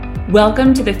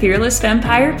Welcome to the Fearless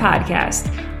Vampire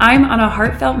Podcast. I'm on a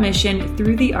heartfelt mission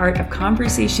through the art of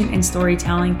conversation and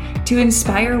storytelling to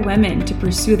inspire women to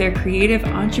pursue their creative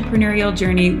entrepreneurial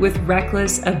journey with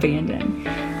reckless abandon.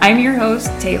 I'm your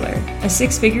host, Taylor, a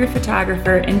six-figure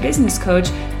photographer and business coach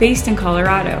based in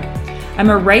Colorado. I'm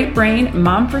a right-brain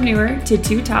mompreneur to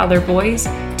two toddler boys,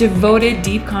 devoted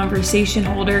deep conversation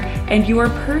holder, and your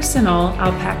personal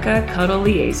alpaca cuddle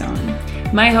liaison.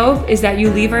 My hope is that you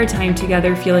leave our time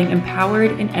together feeling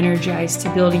empowered and energized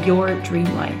to build your dream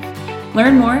life.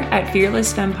 Learn more at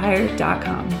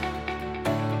fearlessvampire.com.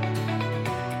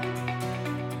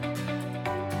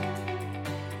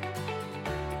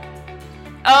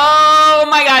 Oh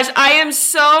my gosh, I am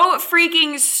so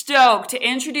freaking stoked to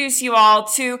introduce you all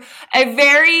to a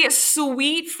very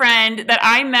sweet friend that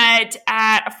I met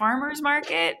at a farmer's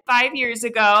market 5 years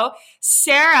ago,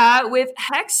 Sarah with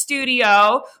HEC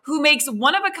Studio, who makes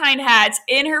one-of-a-kind hats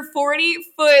in her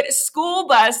 40-foot school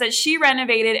bus that she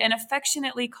renovated and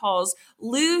affectionately calls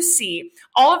Lucy.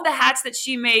 All of the hats that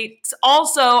she makes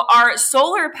also are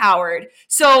solar powered.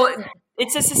 So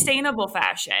it's a sustainable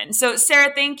fashion. So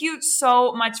Sarah, thank you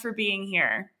so much for being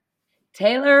here.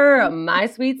 Taylor, my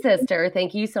sweet sister,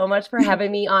 thank you so much for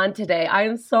having me on today. I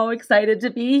am so excited to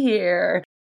be here.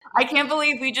 I can't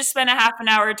believe we just spent a half an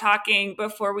hour talking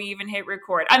before we even hit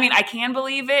record. I mean, I can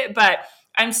believe it, but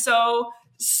I'm so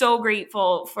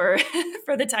grateful for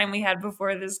the time we had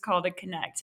before this call to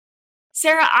connect.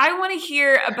 Sarah, I want to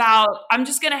hear about, I'm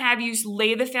just going to have you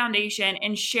lay the foundation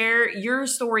and share your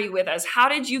story with us. How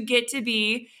did you get to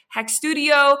be HEC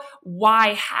Studio?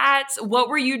 Why hats? What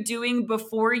were you doing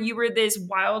before you were this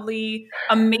wildly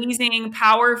amazing,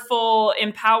 powerful,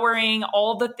 empowering,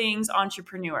 all the things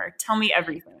entrepreneur? Tell me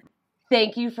everything.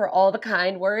 Thank you for all the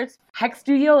kind words. HEC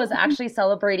Studio is actually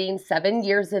celebrating 7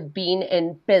 years of being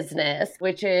in business,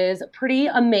 which is pretty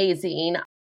amazing.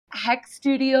 HEC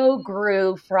Studio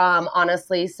grew from,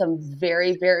 honestly, some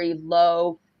very, very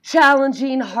low,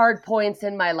 challenging, hard points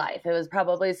in my life. It was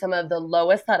probably some of the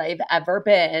lowest that I've ever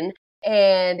been.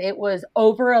 And it was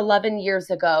over 11 years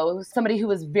ago. Somebody who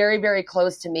was very, very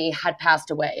close to me had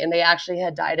passed away, and they actually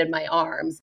had died in my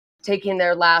arms, taking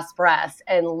their last breaths.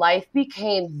 And life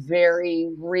became very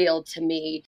real to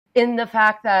me in the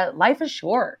fact that life is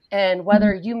short. And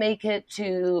whether you make it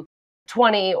to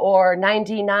 20 or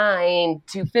 99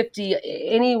 to 50,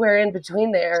 anywhere in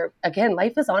between there, again,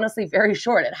 life is honestly very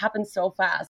short. It happens so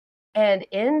fast. And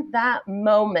in that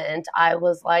moment, I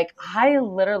was like, I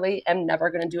literally am never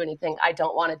going to do anything I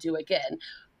don't want to do again,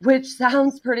 which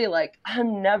sounds pretty like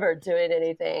I'm never doing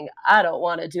anything I don't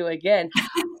want to do again.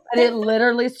 But it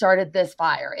literally started this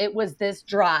fire. It was this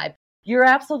drive. You're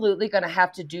absolutely going to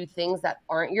have to do things that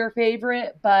aren't your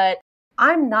favorite, but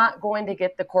I'm not going to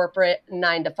get the corporate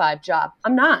 9-to-5 job.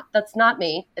 I'm not. That's not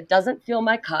me. It doesn't fill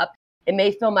my cup. It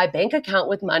may fill my bank account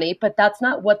with money, but that's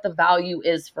not what the value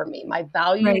is for me. My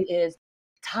value is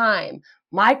time,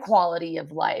 my quality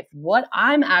of life, what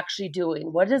I'm actually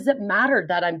doing. What does it matter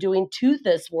that I'm doing to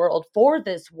this world, for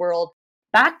this world,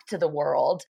 back to the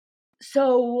world?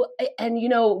 So, and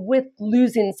with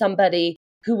losing somebody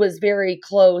who was very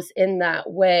close in that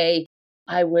way,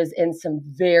 I was in some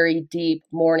very deep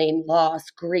mourning,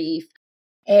 loss, grief.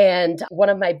 And one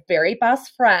of my very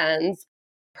best friends,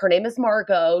 her name is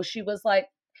Margot, she was like,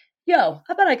 yo,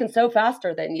 I bet I can sew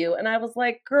faster than you. And I was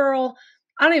like, girl,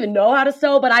 I don't even know how to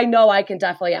sew, but I know I can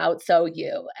definitely outsew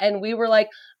you. And we were like,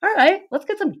 all right, let's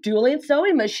get some dueling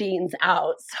sewing machines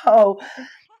out. So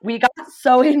we got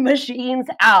sewing machines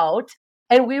out.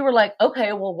 And we were like,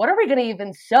 okay, well, what are we going to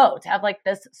even sew to have like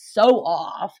this sew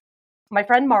off? My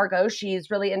friend Margot,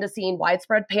 she's really into seeing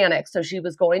widespread panic. So she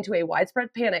was going to a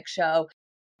widespread panic show.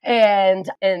 And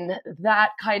in that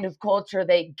kind of culture,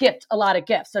 they gift a lot of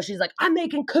gifts. So she's like, I'm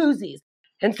making koozies.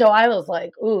 And so I was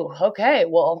like, ooh, okay,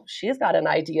 well, she's got an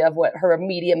idea of what her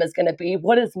medium is going to be.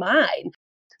 What is mine?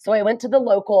 So I went to the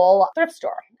local thrift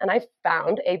store and I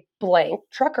found a blank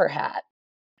trucker hat.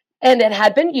 And it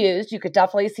had been used. You could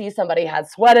definitely see somebody had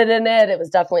sweated in it. It was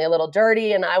definitely a little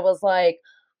dirty. And I was like,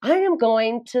 I am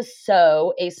going to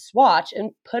sew a swatch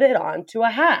and put it onto a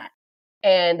hat.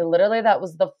 And literally that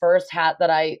was the first hat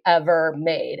that I ever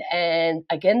made. And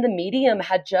again, the medium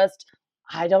had just,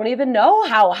 I don't even know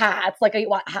how hats, like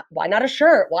why not a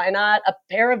shirt? Why not a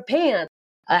pair of pants?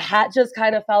 A hat just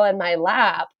kind of fell in my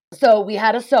lap. So we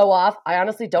had a sew off. I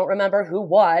honestly don't remember who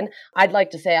won. I'd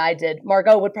like to say I did.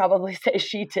 Margot would probably say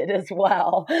she did as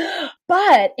well.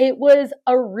 But it was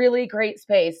a really great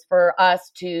space for us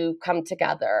to come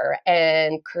together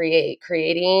and create.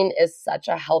 Creating is such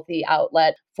a healthy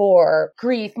outlet for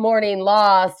grief, mourning,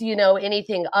 loss,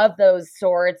 anything of those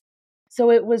sorts. So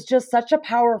it was just such a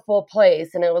powerful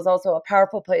place. And it was also a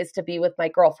powerful place to be with my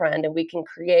girlfriend, and we can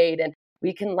create and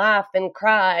we can laugh and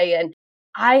cry. And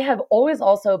I have always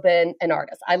also been an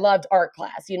artist. I loved art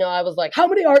class. I was like, how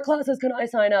many art classes can I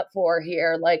sign up for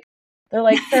here? Like, they're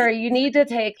like, Sarah, you need to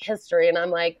take history. And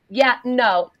I'm like, yeah,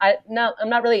 no, I'm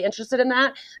not really interested in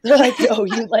that. They're like, no,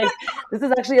 this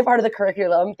is actually a part of the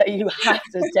curriculum that you have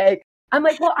to take. I'm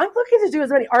like, well, I'm looking to do as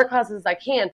many art classes as I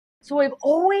can. So I've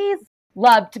always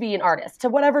loved to be an artist to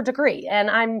whatever degree. And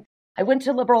I went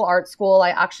to liberal art school.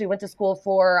 I actually went to school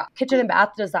for kitchen and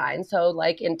bath design. So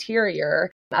like interior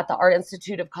at the Art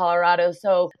Institute of Colorado.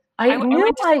 So I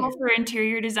went to school for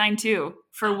interior design too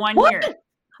for 1 year.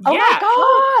 Oh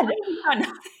my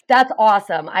God. That's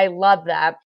awesome. I love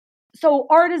that. So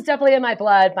art is definitely in my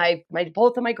blood.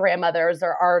 Both of my grandmothers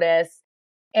are artists.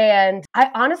 And I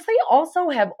honestly also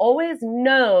have always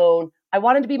known I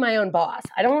wanted to be my own boss.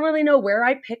 I don't really know where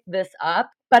I picked this up,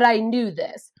 but I knew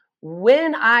this.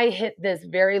 When I hit this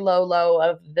very low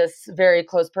of this very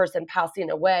close person passing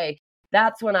away,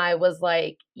 that's when I was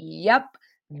like, yep,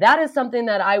 that is something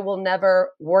that I will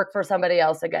never work for somebody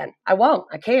else again. I won't.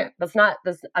 I can't.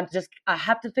 I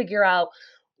have to figure out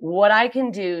what I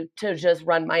can do to just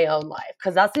run my own life,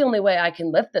 because that's the only way I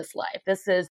can live this life. This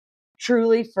is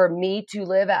truly for me to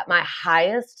live at my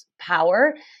highest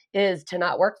power, is to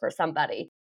not work for somebody.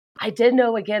 I did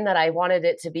know again that I wanted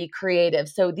it to be creative.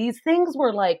 So these things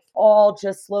were like all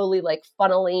just slowly like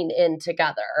funneling in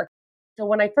together. So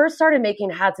when I first started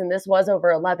making hats, and this was over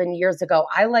 11 years ago,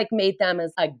 I like made them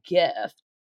as a gift,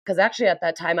 because actually at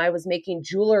that time I was making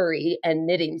jewelry and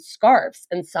knitting scarves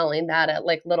and selling that at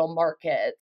like little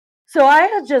markets. So I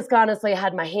had just honestly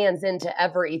had my hands into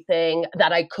everything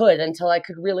that I could until I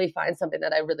could really find something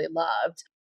that I really loved.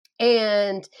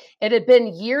 And it had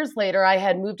been years later. I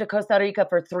had moved to Costa Rica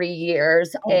for 3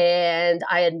 years, and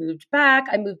I had moved back.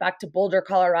 I moved back to Boulder,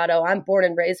 Colorado. I'm born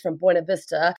and raised from Buena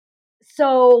Vista.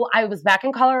 So I was back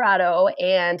in Colorado,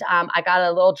 and I got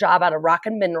a little job at a rock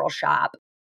and mineral shop.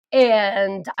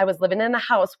 And I was living in a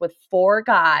house with 4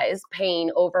 guys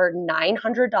paying over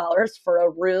 $900 for a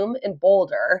room in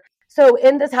Boulder. So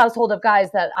in this household of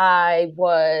guys that I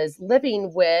was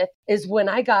living with is when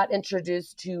I got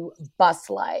introduced to bus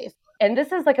life. And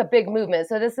this is like a big movement.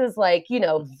 So this is like,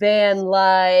 van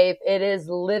life. It is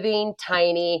living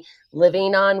tiny,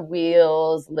 living on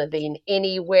wheels, living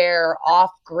anywhere,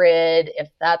 off grid, if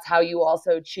that's how you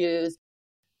also choose.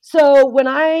 So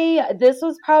this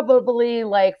was probably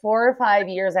like 4 or 5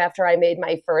 years after I made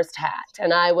my first hat.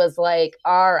 And I was like,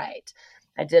 all right,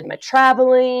 I did my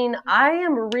traveling. I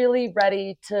am really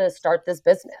ready to start this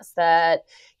business that,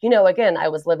 again, I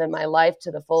was living my life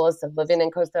to the fullest of living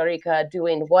in Costa Rica,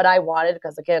 doing what I wanted.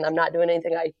 Because again, I'm not doing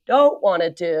anything I don't want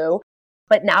to do.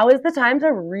 But now is the time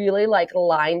to really like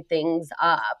line things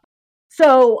up.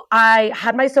 So I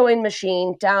had my sewing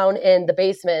machine down in the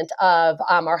basement of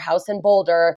our house in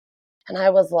Boulder. And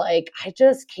I was like, I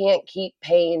just can't keep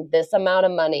paying this amount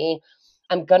of money.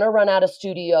 I'm going to run out of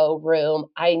studio room.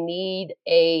 I need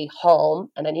a home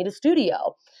and I need a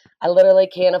studio. I literally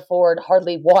can't afford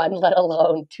hardly one, let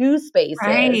alone 2 spaces.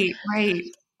 Right.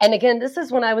 And again, this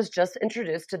is when I was just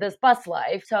introduced to this bus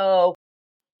life. So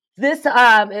this,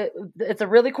 it's a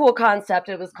really cool concept.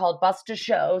 It was called Bus to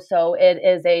Show. So it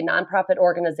is a nonprofit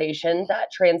organization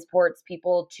that transports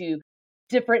people to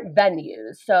different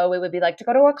venues. So it would be like to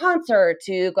go to a concert,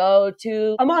 to go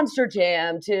to a Monster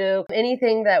Jam, to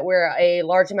anything that where a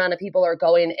large amount of people are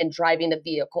going and driving a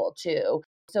vehicle to.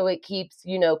 So it keeps,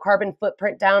 carbon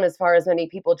footprint down as far as many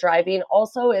people driving.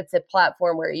 Also, it's a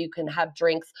platform where you can have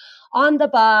drinks on the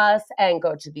bus and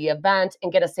go to the event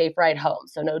and get a safe ride home.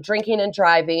 So no drinking and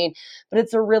driving, but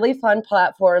it's a really fun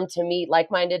platform to meet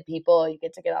like-minded people. You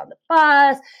get to get on the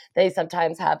bus. They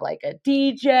sometimes have like a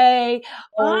DJ.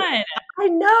 Fun. I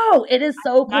know. It is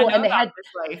so cool. And they had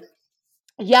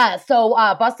so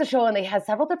Bus to Show, and they had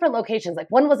several different locations. Like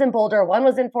one was in Boulder, one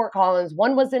was in Fort Collins,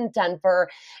 one was in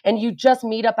Denver. And you just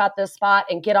meet up at this spot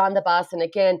and get on the bus. And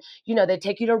again, they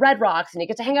take you to Red Rocks and you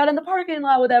get to hang out in the parking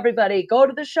lot with everybody, go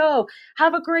to the show,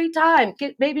 have a great time,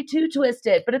 get maybe too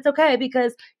twisted, but it's okay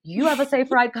because you have a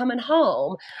safe ride coming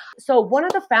home. So one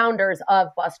of the founders of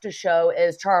Bus to Show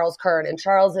is Charles Kern. And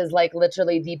Charles is like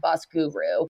literally the bus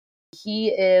guru. He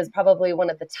is probably one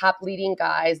of the top leading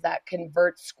guys that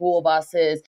converts school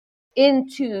buses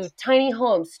into tiny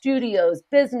homes, studios,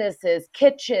 businesses,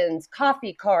 kitchens,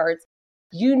 coffee carts,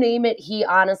 you name it. He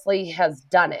honestly has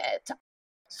done it.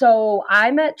 So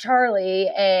I met Charlie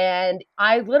and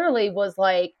I literally was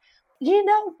like, you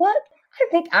know what? I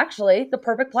think actually the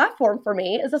perfect platform for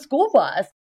me is a school bus.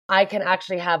 I can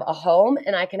actually have a home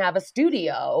and I can have a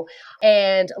studio.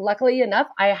 And luckily enough,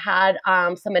 I had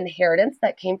some inheritance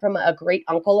that came from a great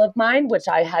uncle of mine, which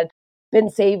I had been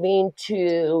saving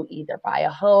to either buy a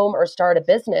home or start a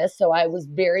business. So I was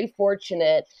very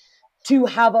fortunate to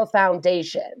have a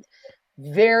foundation.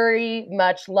 Very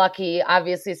much lucky,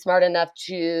 obviously smart enough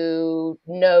to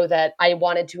know that I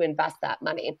wanted to invest that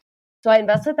money. So I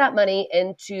invested that money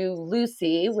into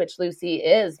Lucy, which Lucy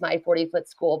is my 40-foot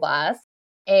school bus.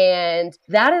 And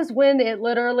that is when it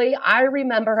literally, I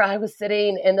remember I was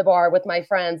sitting in the bar with my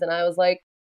friends and I was like,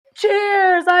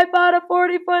 cheers, I bought a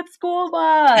 40-foot school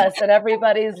bus. And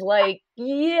everybody's like,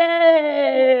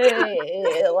 yay.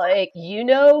 Like,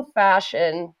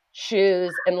 fashion,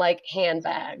 shoes, and like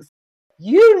handbags.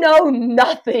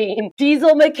 Nothing.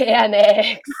 Diesel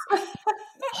mechanics,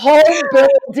 home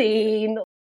building.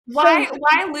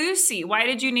 Why Lucy? Why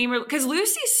did you name her? Because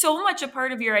Lucy's so much a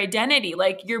part of your identity,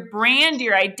 like your brand,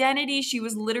 your identity. She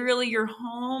was literally your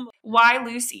home. Why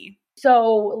Lucy?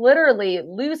 So literally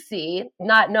Lucy,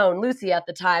 not known Lucy at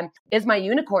the time, is my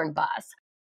unicorn bus.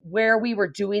 Where we were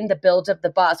doing the build of the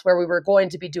bus, where we were going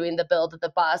to be doing the build of the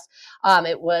bus,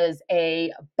 it was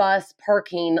a bus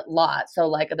parking lot. So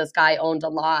like this guy owned a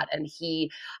lot and he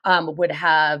would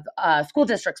have school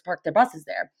districts park their buses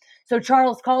there. So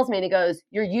Charles calls me and he goes,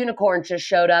 your unicorn just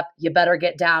showed up. You better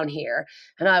get down here.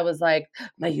 And I was like,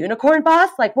 my unicorn bus?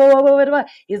 Like, whoa.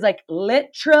 He's like,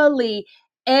 literally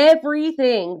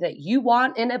everything that you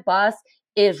want in a bus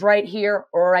is right here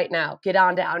or right now. Get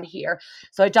on down here.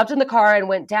 So I jumped in the car and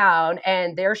went down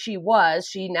and there she was.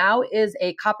 She now is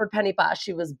a copper penny bus.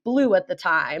 She was blue at the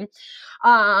time.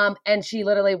 And she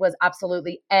literally was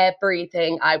absolutely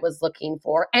everything I was looking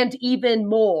for and even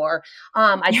more.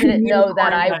 I didn't know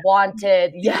that I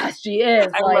wanted. Yes, she is.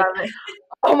 I love it.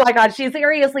 Oh my God, she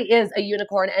seriously is a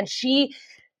unicorn. And she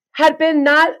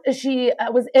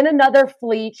was in another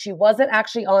fleet. She wasn't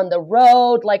actually on the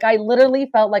road. Like I literally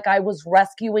felt like I was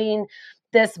rescuing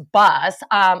this bus.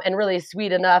 And really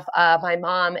sweet enough, my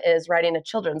mom is writing a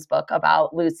children's book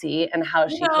about Lucy and how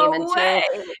she came into it.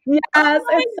 Yes,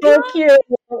 it's so cute.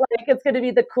 Like it's going to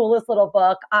be the coolest little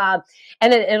book. And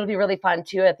it'll be really fun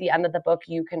too. At the end of the book,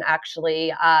 you can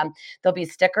actually, there'll be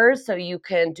stickers so you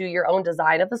can do your own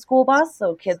design of the school bus.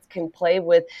 So kids can play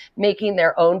with making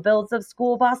their own builds of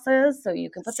school buses. So you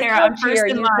can put Sarah, I'm first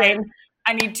in line.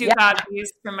 I need 2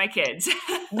 copies for my kids.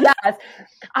 Yes.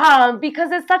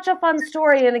 Because it's such a fun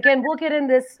story. And again, we'll get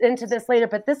into this later,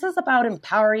 but this is about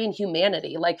empowering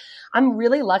humanity. Like I'm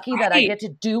really lucky that I get to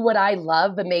do what I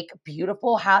love and make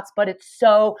beautiful hats, but it's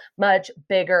so much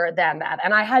bigger than that.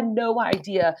 And I had no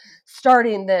idea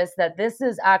starting this, that this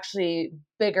is actually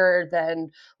bigger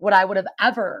than what I would have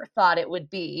ever thought it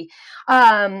would be.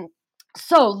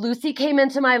 So Lucy came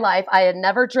into my life. I had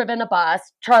never driven a bus.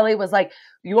 Charlie was like,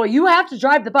 well, you have to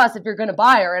drive the bus if you're going to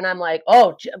buy her. And I'm like,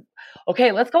 oh,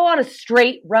 okay, let's go on a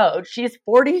straight road. She's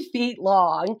 40 feet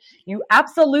long. You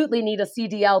absolutely need a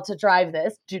CDL to drive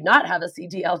this. Do not have a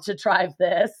CDL to drive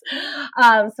this.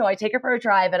 So I take her for a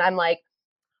drive and I'm like,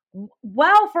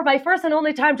 well, for my first and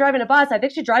only time driving a bus, I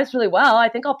think she drives really well. I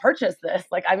think I'll purchase this.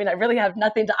 Like, I mean, I really have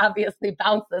nothing to obviously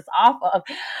bounce this off of.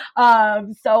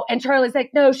 And Charlie's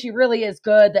like, no, she really is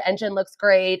good. The engine looks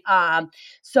great.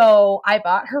 So I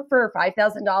bought her for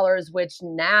 $5,000, which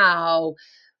now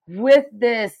with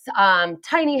this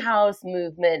tiny house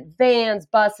movement, vans,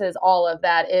 buses, all of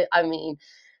that,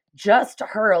 just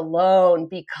her alone,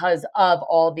 because of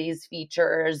all these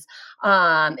features,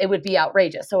 it would be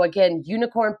outrageous. So again,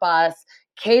 unicorn bus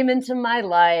came into my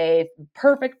life,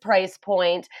 perfect price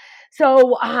point.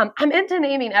 So I'm into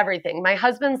naming everything. My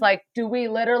husband's like, do we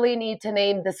literally need to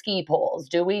name the ski poles?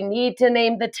 Do we need to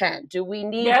name the tent? Do we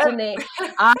need to name?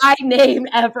 I name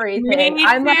everything. Me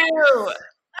too.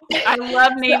 I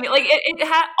love naming. Like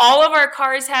all of our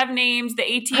cars have names. The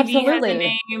ATV Absolutely. has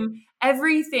a name.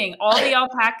 Everything. All the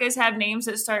alpacas have names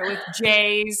that start with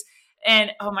J's.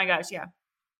 And oh my gosh, yeah.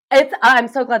 I'm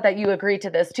so glad that you agree to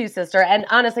this too, sister. And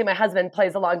honestly, my husband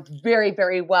plays along very,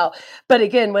 very well. But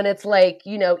again, when it's like,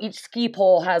 each ski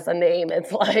pole has a name,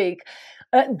 it's like,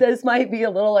 this might be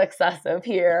a little excessive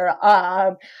here.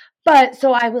 But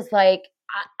so I was like,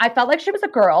 I felt like she was a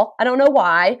girl. I don't know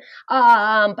why.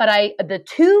 But the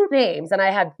 2 names, and I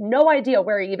had no idea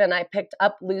where even I picked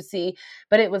up Lucy,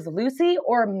 but it was Lucy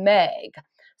or Meg.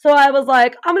 So I was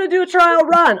like, I'm going to do a trial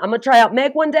run. I'm going to try out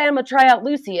Meg one day. I'm going to try out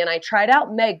Lucy. And I tried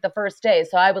out Meg the first day.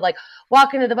 So I would like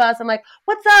walk into the bus. I'm like,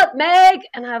 what's up, Meg?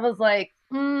 And I was like,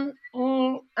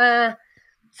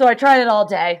 So I tried it all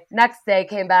day. Next day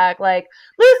came back like,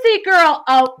 Lucy girl.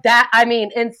 Oh,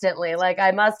 instantly. Like I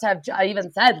must have, I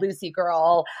even said Lucy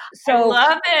girl. So I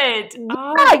love it.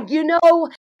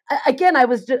 Yeah, again, I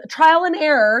was trial and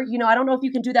error. I don't know if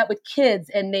you can do that with kids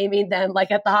and naming them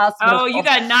like at the hospital. Oh, you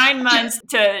got 9 months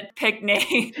to pick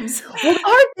names. Well, the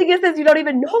hard thing is you don't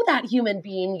even know that human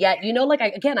being yet.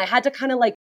 I had to kind of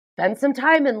like spend some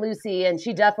time in Lucy, and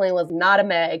she definitely was not a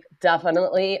Meg,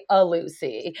 definitely a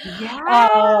Lucy.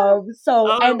 Yeah.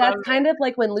 And that's kind of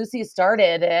like when Lucy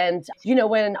started. And,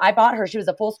 when I bought her, she was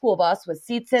a full school bus with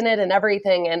seats in it and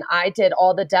everything. And I did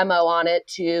all the demo on it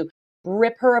to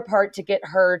rip her apart to get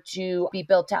her to be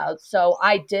built out. So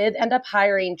I did end up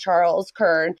hiring Charles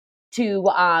Kern to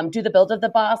do the build of the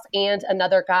bus and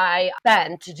another guy,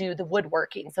 Ben, to do the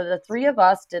woodworking. So the three of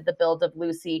us did the build of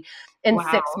Lucy in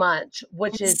 6 months,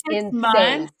 which is insane.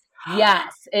 Months?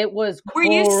 Yes, it was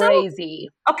crazy.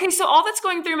 Okay, so all that's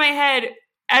going through my head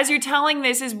as you're telling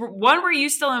this is, one, were you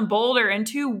still in Boulder? And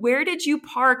two, where did you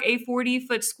park a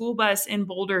 40-foot school bus in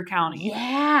Boulder County?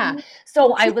 Yeah.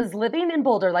 So I was living in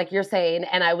Boulder, like you're saying,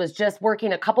 and I was just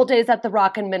working a couple days at the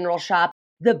rock and mineral shop.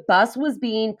 The bus was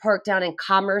being parked down in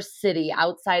Commerce City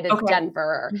outside of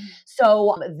Denver.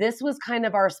 So this was kind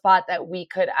of our spot that we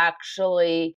could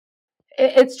actually,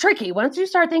 it's tricky. Once you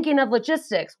start thinking of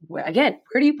logistics, again,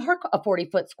 where do you park a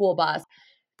 40-foot school bus?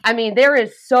 I mean, there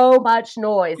is so much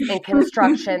noise and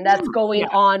construction that's going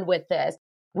on with this.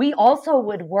 We also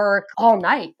would work all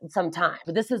night sometimes.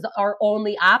 This is our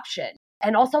only option.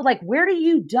 And also, like, where do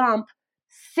you dump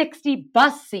 60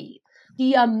 bus seats?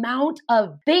 The amount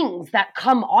of things that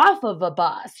come off of a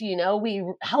bus, we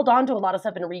held on to a lot of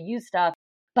stuff and reused stuff.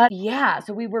 But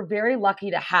so we were very lucky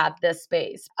to have this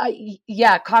space.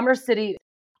 Commerce City,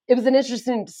 it was an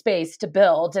interesting space to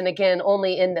build. And again,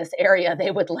 only in this area,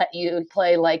 they would let you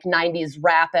play like 90s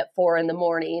rap at 4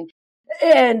 a.m.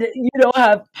 And you don't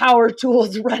have power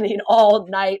tools running all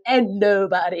night and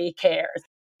nobody cares.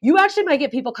 You actually might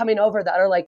get people coming over that are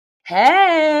like,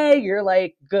 hey, you're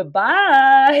like,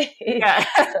 goodbye. Yeah.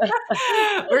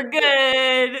 We're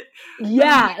good.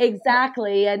 Yeah,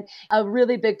 exactly. And a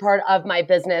really big part of my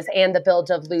business and the build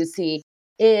of Lucy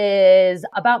is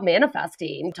about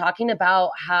manifesting, talking about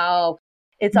how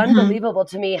it's unbelievable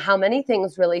to me how many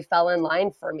things really fell in line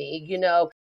for me.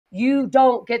 You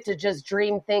don't get to just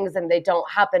dream things and they don't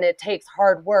happen. It takes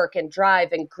hard work and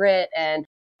drive and grit, and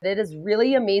it is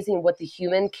really amazing what the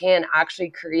human can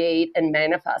actually create and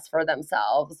manifest for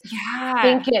themselves. Yeah.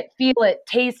 Think it, feel it,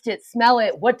 taste it, smell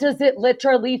it. What does it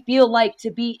literally feel like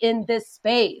to be in this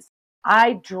space?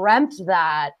 I dreamt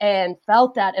that and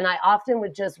felt that, and I often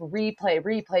would just replay.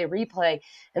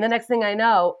 And the next thing I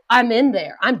know, I'm in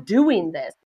there. I'm doing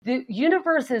this. The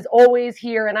universe is always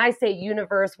here. And I say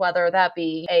universe, whether that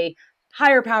be a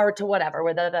higher power to whatever,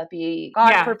 whether that be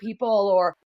God for people,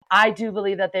 or I do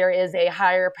believe that there is a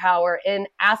higher power in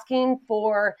asking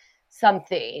for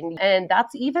something. And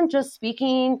that's even just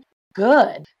speaking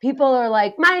good. People are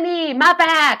like, my knee, my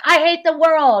back, I hate the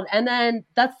world. And then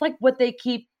that's like what they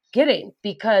keep getting,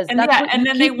 because and that's what and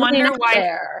then they wonder why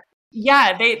there.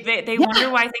 Yeah, they wonder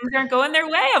why things aren't going their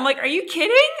way. I'm like, are you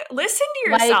kidding? Listen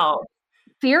to yourself.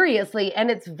 Like, seriously.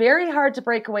 And it's very hard to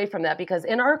break away from that, because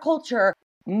in our culture,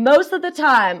 most of the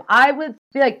time I would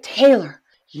be like, Taylor,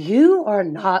 you are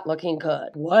not looking good.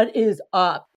 What is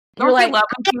up? Don't you love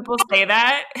when people say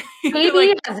that?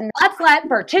 Baby has not slept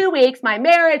for 2 weeks. My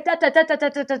marriage,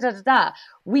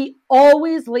 We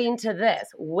always lean to this.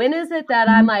 When is it that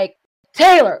I'm like,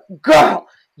 Taylor, girl,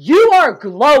 you are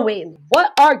glowing.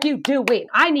 What are you doing?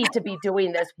 I need to be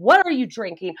doing this. What are you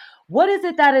drinking? What is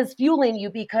it that is fueling you?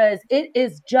 Because it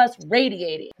is just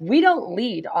radiating. We don't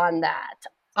lead on that.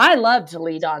 I love to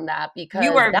lead on that, because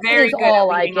you are that very is good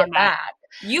all at I get back.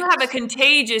 You have a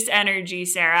contagious energy,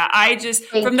 Sarah.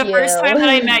 From the Thank first you. time that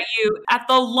I met you at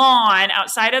the lawn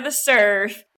outside of the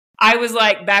surf, I was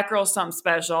like, that girl's something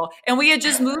special. And we had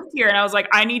just moved here, and I was like,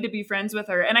 I need to be friends with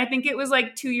her. And I think it was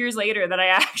like 2 years later that I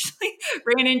actually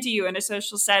ran into you in a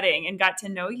social setting and got to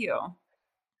know you.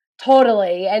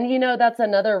 Totally. And that's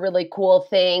another really cool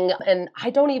thing. And I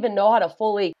don't even know how to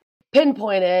fully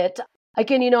pinpoint it.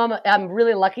 Again, I'm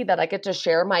really lucky that I get to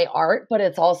share my art, but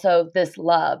it's also this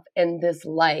love and this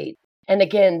light. And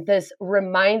again, this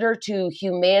reminder to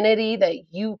humanity that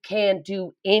you can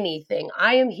do anything.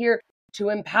 I am here to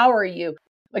empower you.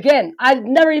 Again, I've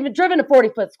never even driven a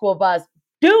 40-foot school bus.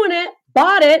 Doing it,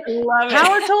 bought it.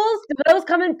 Power tools, do those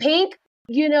come in pink?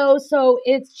 So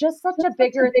it's just such a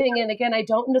bigger thing. And again, I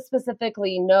don't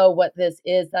specifically know what this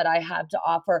is that I have to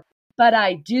offer, but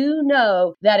I do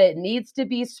know that it needs to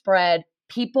be spread.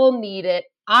 People need it.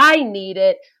 I need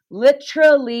it.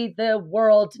 Literally, the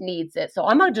world needs it. So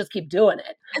I'm going to just keep doing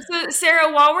it. So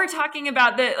Sarah, while we're talking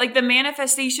about the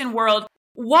manifestation world,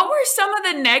 What were some of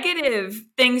the negative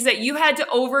things that you had to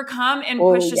overcome and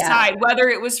Oh, push yeah. aside, whether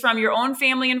it was from your own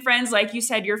family and friends? Like you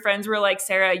said, your friends were like,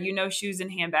 Sarah, shoes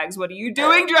and handbags. What are you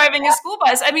doing driving a school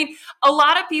bus? I mean, a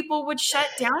lot of people would shut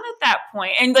down at that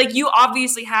point. And like, you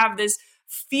obviously have this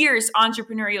fierce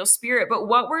entrepreneurial spirit, but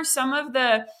what were some of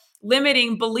the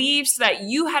limiting beliefs that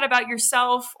you had about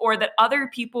yourself or that other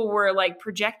people were like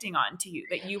projecting onto you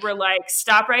that you were like,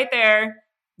 stop right there.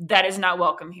 That is not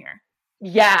welcome here.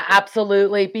 Yeah,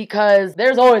 absolutely. Because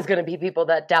there's always going to be people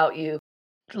that doubt you.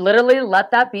 Literally,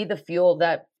 let that be the fuel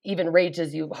that even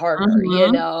rages you harder.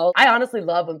 I honestly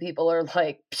love when people are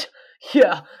like,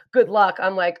 yeah, good luck.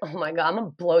 I'm like, oh my God, I'm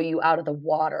going to blow you out of the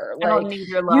water. I don't Like, need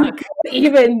your you luck. don't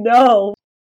even know.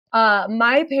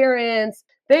 My parents,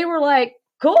 they were like,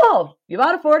 cool, you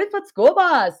bought a 40-foot school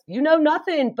bus. You know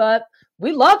nothing, but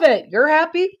we love it. You're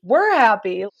happy. We're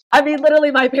happy. I mean,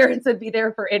 literally, my parents would be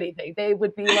there for anything. They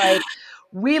would be like,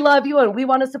 we love you and we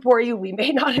want to support you. We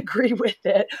may not agree with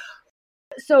it.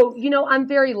 So, I'm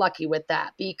very lucky with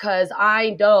that because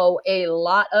I know a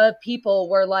lot of people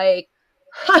were like,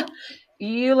 huh,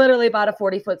 you literally bought a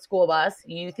 40-foot school bus.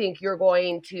 You think you're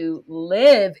going to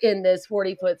live in this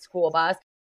 40-foot school bus.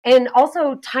 And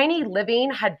also, tiny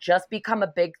living had just become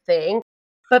a big thing,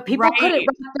 but people couldn't Right.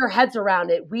 wrap their heads around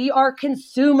it. We are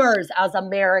consumers as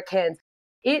Americans.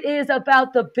 It is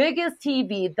about the biggest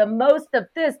TV, the most of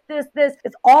this.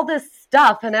 It's all this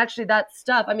stuff. And actually, that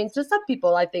stuff, I mean, to some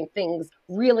people, I think things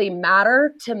really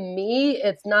matter. To me,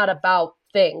 it's not about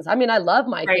things. I mean, I love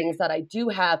my Right. things that I do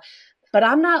have, but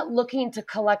I'm not looking to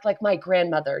collect like my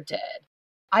grandmother did.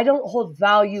 I don't hold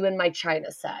value in my China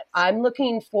set. I'm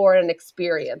looking for an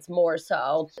experience more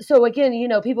so. So again,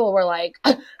 people were like,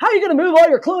 how are you going to move all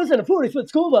your clothes in a 40-foot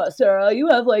school bus, Sarah? You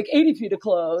have like 80 feet of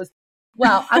clothes.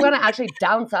 Well, I'm going to actually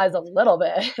downsize a little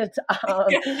bit.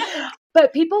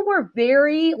 But people were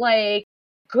very like,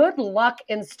 good luck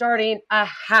in starting a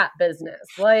hat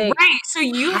business. Like, Right. So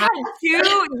you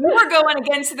were going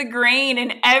against the grain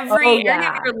in oh every area of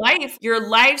yeah. your life, your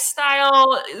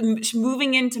lifestyle,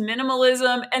 moving into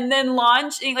minimalism, and then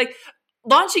launching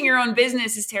your own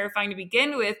business is terrifying to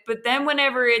begin with. But then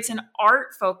whenever it's an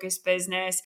art focused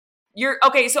business, you're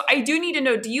okay. So I do need to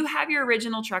know, do you have your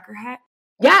original trucker hat?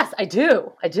 Yes, I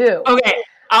do. I do. Okay.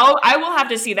 I will have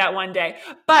to see that one day.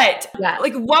 But Yes.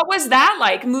 like, what was that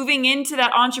like moving into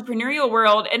that entrepreneurial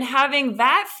world and having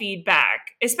that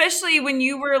feedback, especially when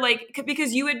you were like,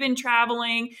 because you had been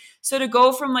traveling. So to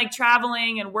go from like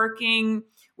traveling and working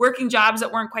jobs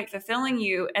that weren't quite fulfilling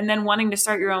you and then wanting to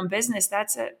start your own business,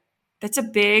 that's a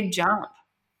big jump.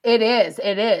 It is.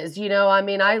 It is. I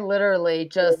mean, I literally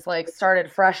just like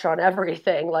started fresh on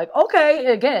everything. Like, okay,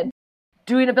 again,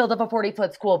 doing a build up a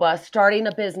 40-foot school bus, starting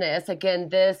a business. Again,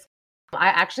 I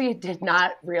actually did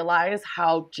not realize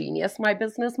how genius my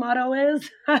business motto is.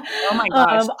 Oh my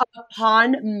gosh.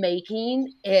 Upon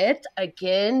making it,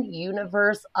 again,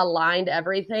 universe aligned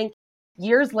everything.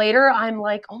 Years later, I'm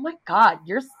like, oh my God,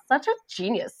 you're such a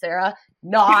genius, Sarah.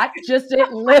 Not just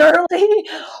it literally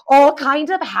all kind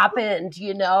of happened,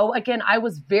 Again, I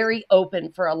was very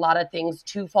open for a lot of things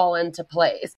to fall into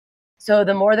place. So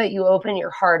the more that you open your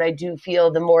heart, I do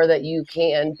feel the more that you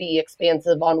can be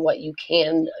expansive on what you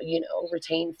can,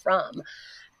 retain from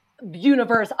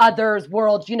universe, others,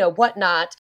 world,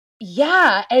 whatnot.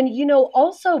 Yeah. And,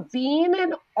 also being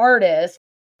an artist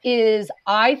is,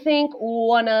 I think,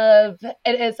 one of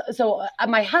it is. So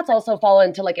my hats also fall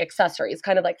into like accessories,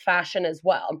 kind of like fashion as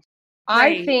well. I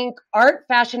Right. think art,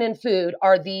 fashion, and food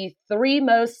are the three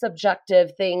most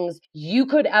subjective things you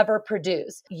could ever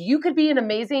produce. You could be an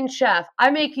amazing chef. I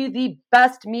make you the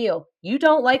best meal. You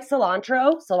don't like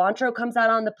cilantro. Cilantro comes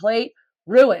out on the plate,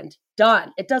 ruined,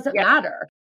 done. It doesn't Yeah. matter.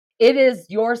 It is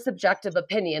your subjective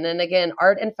opinion. And again,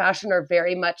 art and fashion are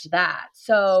very much that.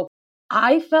 So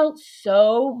I felt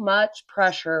so much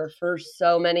pressure for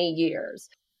so many years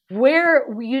where,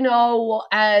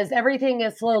 as everything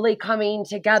is slowly coming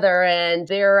together and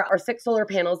there are 6 solar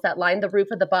panels that line the roof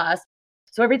of the bus.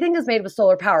 So everything is made with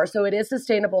solar power. So it is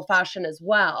sustainable fashion as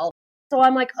well. So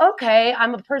I'm like, okay,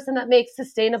 I'm a person that makes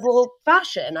sustainable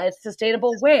fashion. I have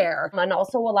sustainable wear. And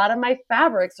also a lot of my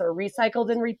fabrics are recycled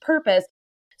and repurposed.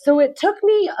 So it took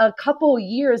me a couple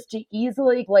years to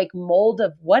easily like mold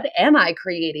of what am I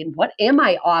creating? What am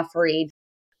I offering?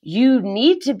 You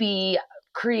need to be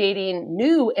creating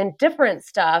new and different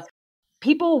stuff.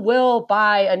 People will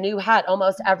buy a new hat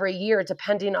almost every year,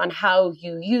 depending on how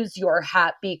you use your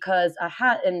hat, because a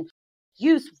hat in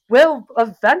use will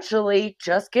eventually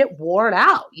just get worn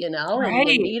out, and they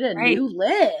Right. need a Right. new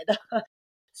lid.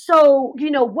 So,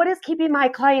 what is keeping my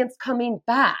clients coming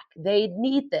back? They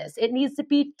need this. It needs to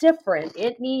be different.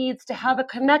 It needs to have a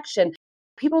connection.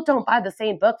 people don't buy the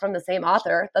same book from the same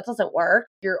author. That doesn't work.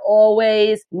 You're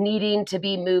always needing to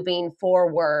be moving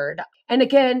forward. And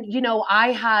again,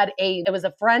 it was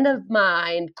a friend of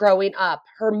mine growing up,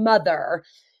 her mother.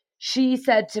 She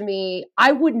said to me,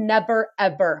 I would never,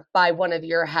 ever buy one of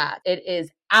your hats. It is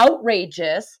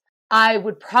outrageous. I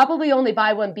would probably only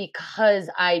buy one because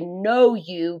I know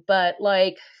you, but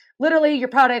like literally your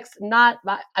product's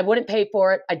I wouldn't pay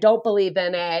for it. I don't believe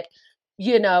in it,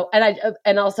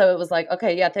 and also it was like,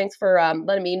 okay, yeah, thanks for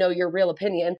letting me know your real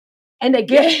opinion. And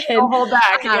again, don't hold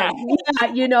back.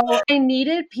 I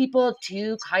needed people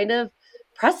to kind of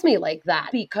press me like that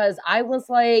because I was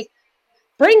like,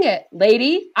 bring it,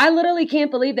 lady. I literally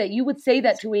can't believe that you would say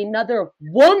that to another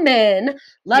woman,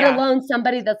 let alone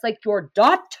somebody that's like your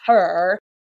daughter.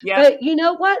 Yeah. But you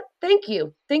know what? Thank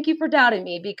you. Thank you for doubting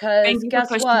me because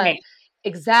guess what? Me.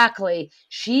 Exactly.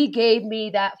 She gave me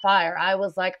that fire. I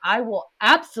was like, I will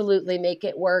absolutely make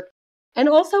it work. And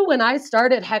also when I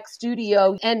started HEC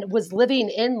Studio and was living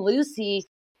in Lucy,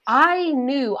 I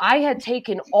knew I had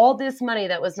taken all this money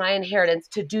that was my inheritance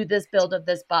to do this build of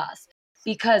this bus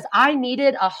because I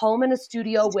needed a home and a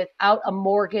studio without a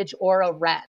mortgage or a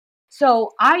rent.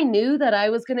 So I knew that I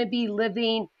was going to be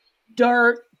living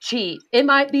dirt cheap. It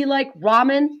might be like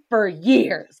ramen for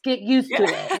years. Get used to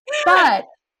it. But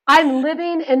I'm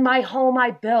living in my home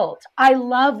I built. I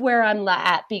love where I'm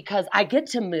at because I get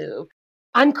to move.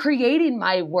 I'm creating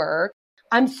my work.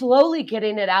 I'm slowly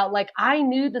getting it out. Like I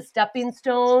knew the stepping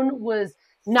stone was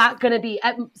not going to be,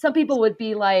 some people would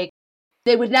be like,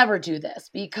 they would never do this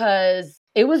because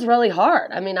it was really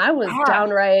hard. I mean, I was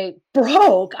downright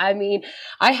broke. Again,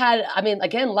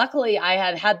 luckily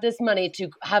I had this money to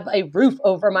have a roof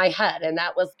over my head and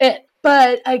that was it.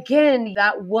 But again,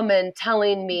 that woman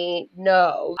telling me,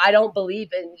 no, I don't believe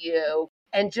in you.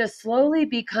 And just slowly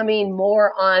becoming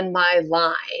more on my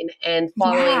line and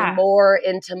falling more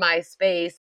into my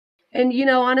space. And,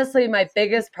 honestly, my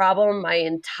biggest problem, my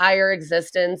entire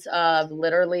existence of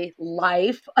literally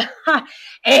life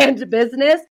and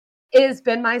business has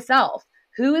been myself.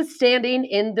 Who is standing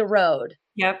in the road?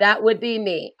 Yep. That would be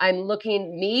me. I'm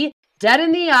looking me dead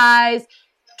in the eyes,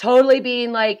 totally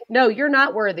being like, no, you're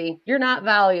not worthy. You're not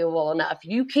valuable enough.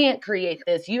 You can't create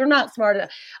this. You're not smart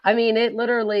enough. I mean,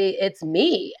 it's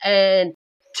me. And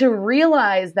to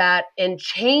realize that and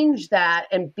change that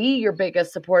and be your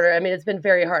biggest supporter. I mean, it's been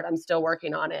very hard. I'm still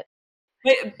working on it.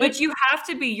 But you have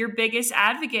to be your biggest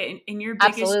advocate and your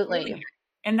biggest cheerleader.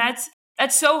 And that's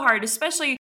so hard,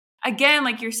 especially, again,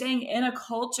 like you're saying, in a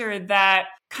culture that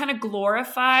kind of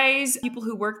glorifies people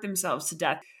who work themselves to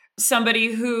death.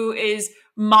 Somebody who is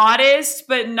modest,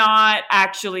 but not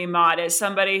actually modest.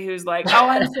 Somebody who's like, oh,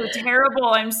 I'm so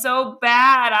terrible. I'm so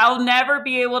bad. I'll never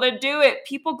be able to do it.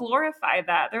 People glorify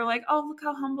that. They're like, oh, look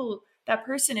how humble that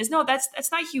person is. No, that's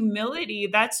not humility.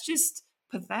 That's just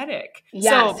pathetic.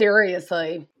 Yeah,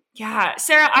 seriously. Yeah.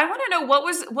 Sarah, I want to know what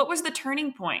was the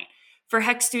turning point for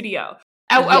HEC Studio?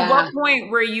 At what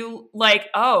point were you like,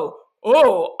 oh,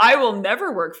 I will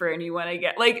never work for anyone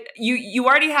again? Like you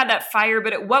already had that fire,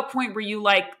 but at what point were you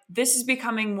like, this is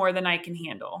becoming more than I can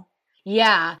handle?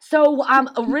 Yeah. So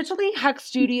originally HEC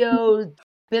Studio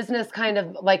business kind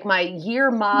of like my year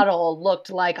model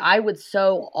looked like I would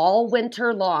sew all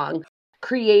winter long,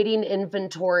 creating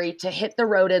inventory to hit the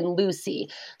road in Lucy.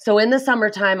 So in the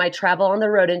summertime, I travel on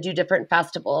the road and do different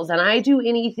festivals. And I do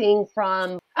anything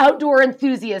from outdoor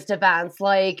enthusiast events,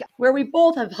 like where we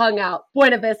both have hung out,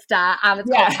 Buena Vista,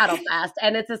 it's called Kettle Fest.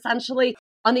 And it's essentially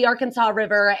on the Arkansas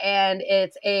River, and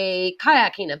it's a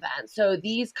kayaking event. So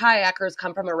these kayakers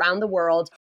come from around the world,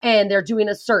 and they're doing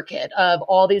a circuit of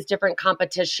all these different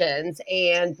competitions.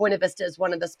 And Buena Vista is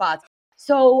one of the spots.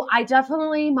 So I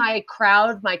definitely, my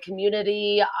crowd, my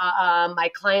community, my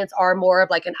clients are more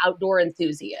of like an outdoor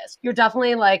enthusiast. You're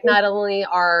definitely like, not only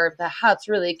are the hats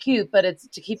really cute, but it's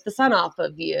to keep the sun off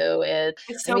of you. It's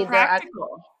so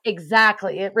practical.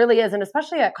 Exactly. It really is. And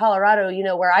especially at Colorado,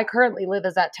 where I currently live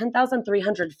is at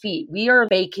 10,300 feet. We are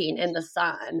baking in the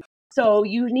sun. So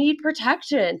you need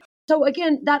protection. So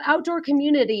again, that outdoor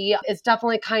community is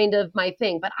definitely kind of my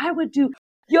thing. But I would do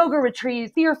yoga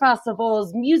retreats, beer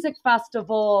festivals, music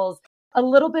festivals, a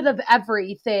little bit of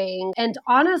everything. And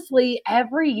honestly,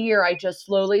 every year I just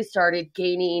slowly started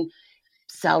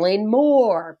selling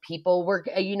more. People were,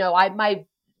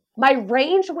 my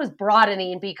range was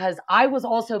broadening because I was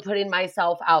also putting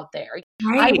myself out there.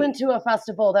 Right. I went to a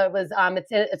festival that was,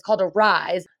 it's called a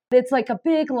Rise. It's like a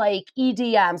big like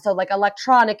EDM, so like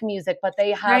electronic music, but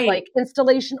they have like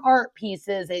installation art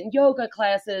pieces and yoga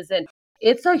classes, and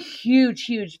it's a huge,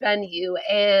 huge venue,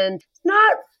 and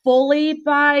not fully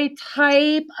my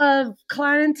type of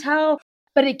clientele,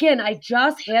 But again, I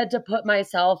just had to put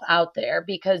myself out there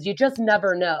because you just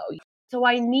never know. So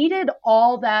I needed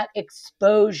all that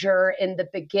exposure in the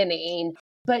beginning.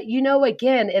 But,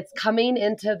 again, it's coming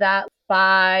into that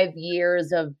 5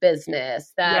 years of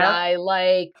business that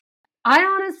Yep. I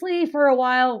honestly, for a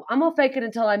while, I'm gonna fake it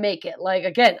until I make it. Like,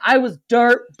 again, I was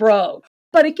dirt broke.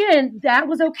 But again, that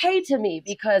was okay to me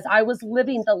because I was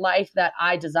living the life that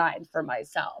I designed for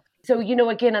myself. So,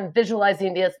 again, I'm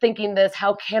visualizing this, thinking this,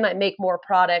 how can I make more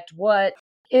product? What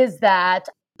is that?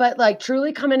 But like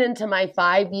truly coming into my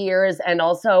 5 years and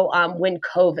also when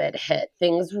COVID hit,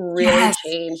 things really Yes.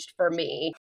 changed for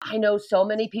me. I know so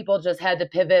many people just had to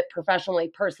pivot professionally,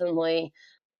 personally.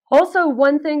 Also,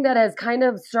 one thing that has kind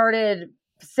of started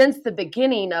since the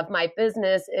beginning of my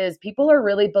business is people are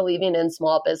really believing in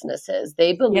small businesses.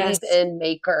 They believe Yes. in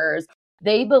makers.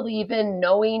 They believe in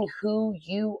knowing who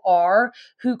you are,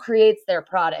 who creates their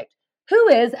product. Who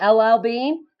is LL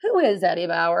Bean? Who is Eddie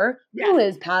Bauer? Who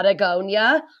Yes. is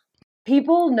Patagonia?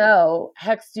 People know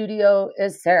Hex Studio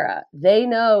is Sarah. They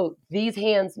know these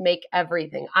hands make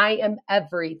everything. I am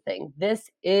everything. This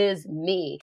is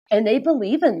me. And they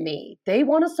believe in me. They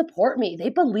want to support me. They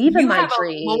believe in You my have a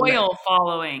dream. loyal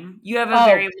following. You have a Oh,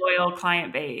 very loyal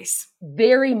client base.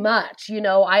 very much.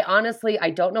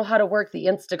 I don't know how to work the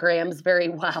Instagrams very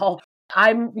well.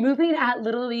 I'm moving at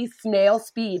literally snail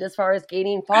speed as far as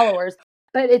gaining followers,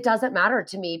 but it doesn't matter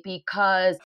to me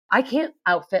because I can't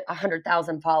outfit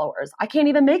 100,000 followers. I can't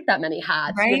even make that many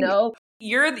hats, Right?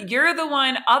 You're the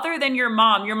one, other than your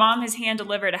mom. Your mom has hand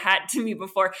delivered a hat to me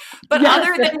before, but Yes.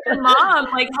 other than your mom,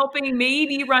 like helping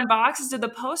maybe run boxes to the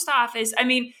post office. I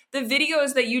mean, the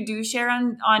videos that you do share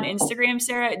on Instagram,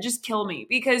 Sarah, just kill me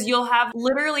because you'll have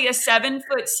literally a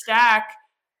 7-foot stack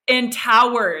in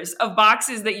towers of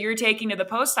boxes that you're taking to the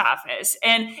post office,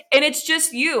 and it's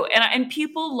just you, and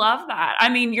people love that. I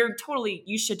mean,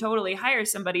 you should totally hire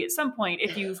somebody at some point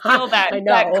if you feel that I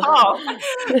that know. call.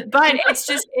 But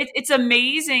it's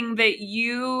amazing that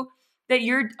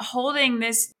you're holding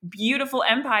this beautiful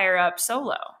empire up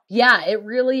solo. Yeah, it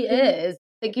really is.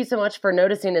 Thank you so much for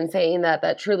noticing and saying that.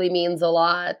 That truly means a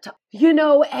lot.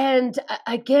 And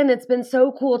again, it's been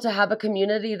so cool to have a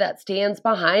community that stands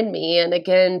behind me. And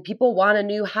again, people want a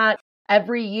new hat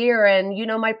every year. And,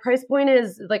 my price point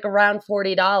is like around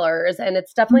 $40. And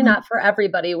it's definitely Mhm. not for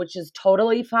everybody, which is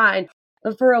totally fine.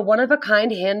 But for a one of a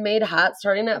kind handmade hat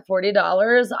starting at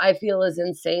 $40, I feel is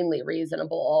insanely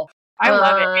reasonable. I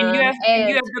love it. And you And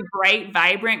have the bright,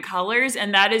 vibrant colors,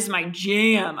 and that is my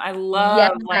jam. I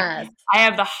love, like, yes. I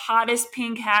have the hottest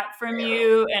pink hat from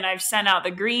you, and I've sent out the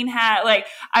green hat. Like,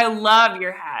 I love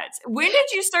your hats. When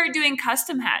did you start doing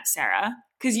custom hats, Sarah?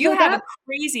 Because you So have a that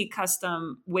crazy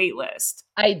custom wait list.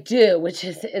 I do, which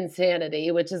is insanity,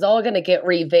 which is all going to get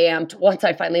revamped once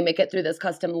I finally make it through this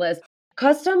custom list.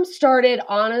 Custom started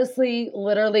honestly,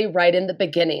 literally right in the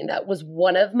beginning. That was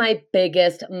one of my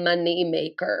biggest money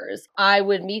makers. I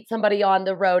would meet somebody on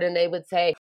the road and they would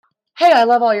say, "Hey, I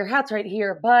love all your hats right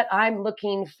here, but I'm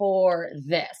looking for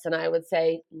this." And I would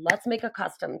say, "Let's make a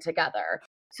custom together."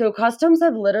 So customs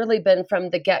have literally been from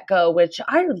the get-go, which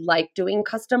I like doing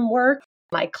custom work.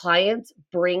 My clients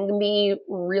bring me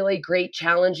really great,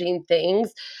 challenging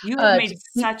things. You have To made keep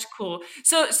such cool.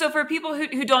 So for people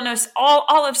who don't know,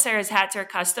 all of Sarah's hats are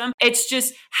custom. It's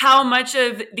just how much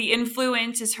of the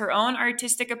influence is her own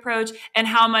artistic approach and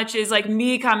how much is like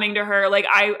me coming to her. Like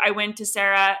I went to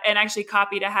Sarah and actually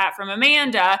copied a hat from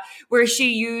Amanda where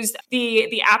she used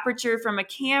the aperture from a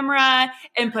camera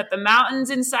and put the mountains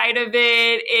inside of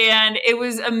it. And it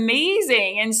was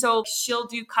amazing. And so she'll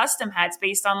do custom hats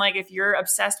based on like if you're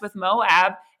obsessed with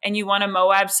Moab and you want a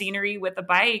Moab scenery with a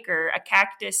bike or a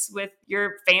cactus with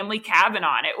your family cabin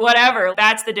on it, whatever.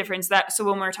 That's the difference. So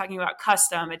when we're talking about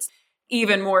custom, it's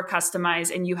even more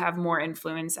customized and you have more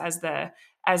influence as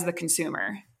the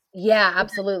consumer. Yeah,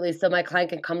 absolutely. So my client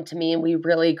can come to me and we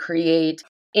really create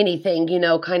anything,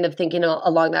 kind of thinking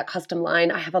along that custom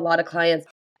line. I have a lot of clients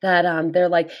that they're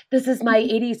like, "This is my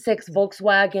 86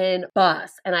 Volkswagen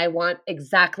bus and I want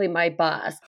exactly my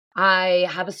bus. I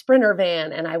have a Sprinter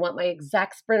van and I want my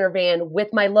exact Sprinter van with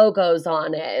my logos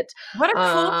on it." What a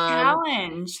cool Um,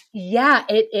 challenge. yeah,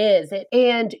 it is.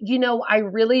 And, I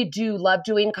really do love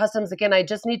doing customs. Again, I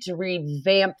just need to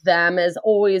revamp them. As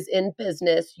always in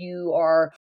business, you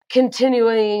are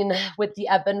continuing with the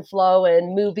ebb and flow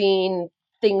and moving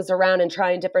things around and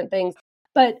trying different things.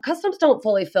 But customs don't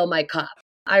fully fill my cup.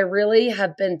 I really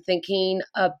have been thinking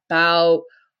about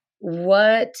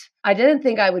what I didn't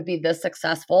think I would be this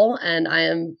successful, and I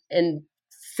am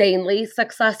insanely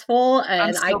successful. I'm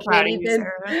And I so can't proud of you, even,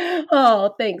 Sarah.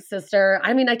 oh, thanks, sister.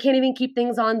 I mean, I can't even keep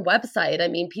things on website. I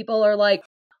mean, people are like,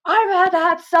 I've had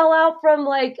that sell out from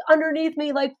like underneath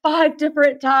me like 5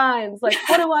 different times. Like,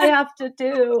 what do I have to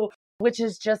do? Which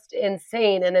is just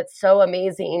insane. And it's so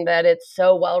amazing that it's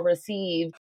so well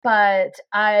received. But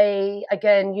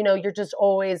again, you're just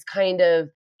always kind of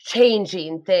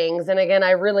changing things. And again,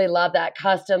 I really love that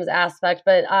customs aspect,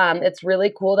 but it's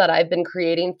really cool that I've been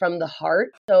creating from the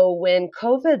heart. So when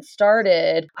COVID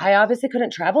started, I obviously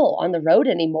couldn't travel on the road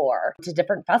anymore to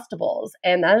different festivals.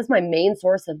 And that is my main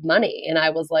source of money. And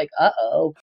I was like,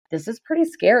 uh-oh, this is pretty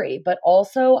scary. But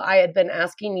also I had been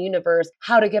asking universe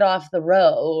how to get off the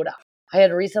road. I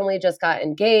had recently just got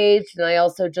engaged, and I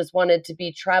also just wanted to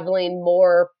be traveling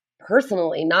more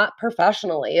personally, not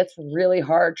professionally. It's really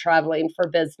hard traveling for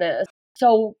business.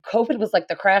 So COVID was like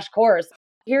the crash course.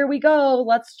 Here we go.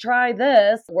 Let's try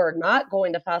this. We're not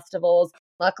going to festivals.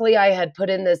 Luckily, I had put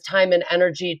in this time and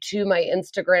energy to my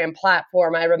Instagram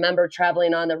platform. I remember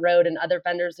traveling on the road and other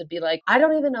vendors would be like, I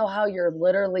don't even know how you're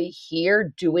literally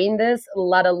here doing this,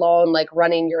 let alone like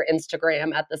running your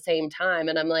Instagram at the same time.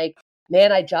 And I'm like,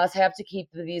 man, I just have to keep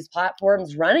these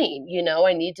platforms running.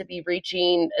 I need to be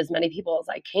reaching as many people as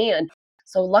I can.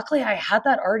 So luckily I had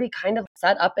that already kind of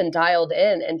set up and dialed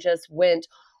in and just went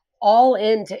all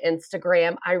into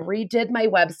Instagram. I redid my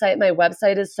website. My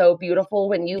website is so beautiful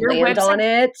when you Your land on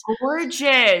it.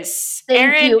 Gorgeous. Thank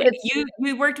Erin, you.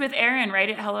 we worked with Erin, right,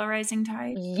 at Hello Rising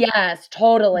Tide? Yes,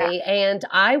 totally. Yeah. And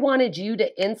I wanted you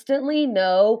to instantly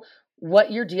know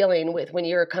what you're dealing with when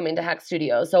you're coming to HEC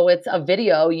Studio. So it's a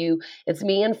video. It's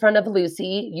me in front of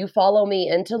Lucy. You follow me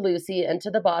into Lucy, into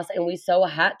the boss, and we sew a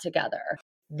hat together.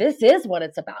 This is what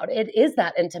it's about. It is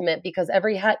that intimate because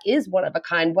every hat is one of a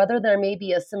kind, whether there may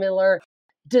be a similar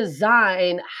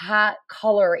design, hat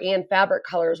color, and fabric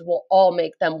colors will all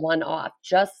make them one off,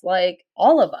 just like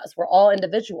all of us. We're all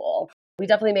individual. We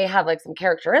definitely may have like some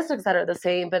characteristics that are the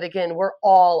same, but again, we're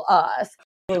all us.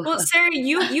 Well, Sarah,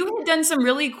 you have done some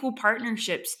really cool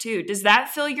partnerships too. Does that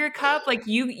fill your cup? Like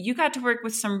you got to work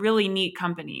with some really neat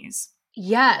companies.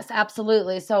 Yes,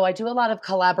 absolutely. So I do a lot of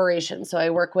collaboration. So I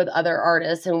work with other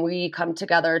artists and we come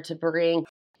together to bring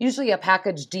usually a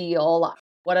package deal,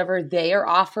 whatever they are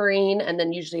offering. And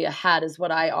then usually a hat is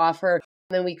what I offer.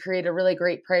 And then we create a really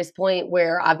great price point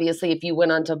where obviously if you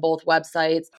went onto both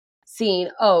websites, seeing,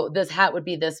 oh, this hat would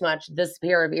be this much, this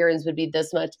pair of earrings would be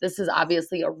this much. This is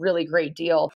obviously a really great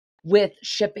deal with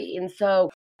shipping. So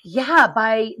yeah,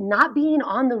 by not being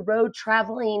on the road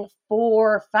traveling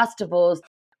for festivals,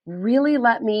 really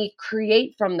let me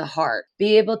create from the heart,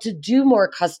 be able to do more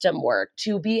custom work,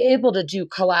 to be able to do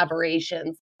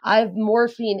collaborations. I'm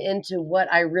morphing into what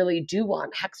I really do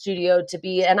want HEC Studio to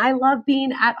be. And I love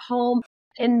being at home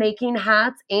and making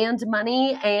hats and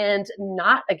money and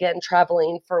not, again,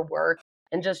 traveling for work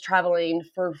and just traveling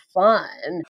for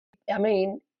fun. I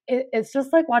mean, it's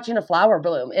just like watching a flower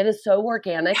bloom. It is so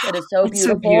organic. It is so beautiful.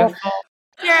 So beautiful.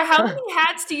 Sarah, how many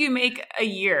hats do you make a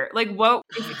year? Like what,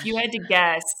 if you had to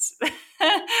guess?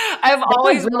 I've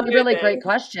always That's a really great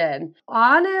question.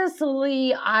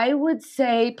 Honestly, I would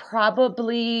say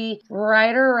probably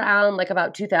right around like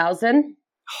about 2,000.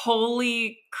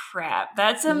 Holy crap.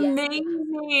 That's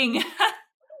amazing. Yeah.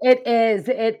 It is.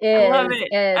 I love it.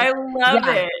 And I love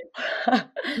it.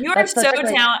 You are so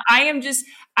talented.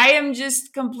 I am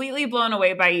just completely blown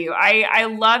away by you. I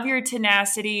love your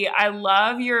tenacity. I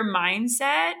love your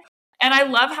mindset. And I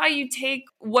love how you take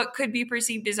what could be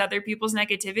perceived as other people's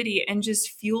negativity and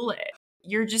just fuel it.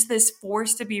 You're just this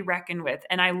force to be reckoned with.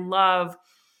 And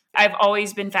I've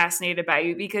always been fascinated by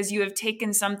you because you have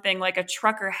taken something like a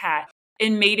trucker hat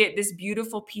and made it this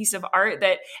beautiful piece of art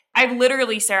that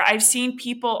Sarah, I've seen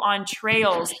people on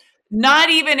trails, not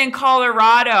even in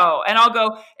Colorado. And I'll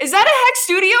go, is that a HEC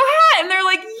Studio hat? And they're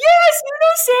like, yes,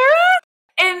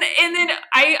 Sarah. And then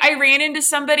I ran into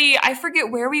somebody, I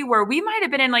forget where we were. We might've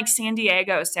been in like San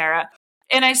Diego, Sarah.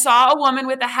 And I saw a woman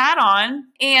with a hat on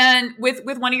and with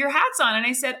one of your hats on. And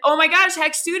I said, oh my gosh,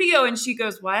 HEC Studio. And she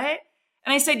goes, what?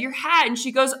 And I said, your hat. And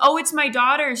she goes, oh, it's my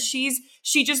daughter's.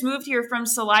 She just moved here from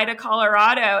Salida,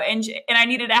 Colorado. And I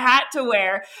needed a hat to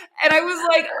wear. And I was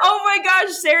like, oh my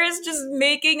gosh, Sarah's just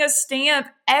making a stamp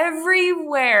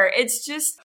everywhere.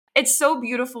 It's so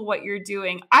beautiful what you're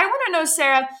doing. I want to know,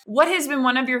 Sarah, what has been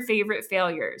one of your favorite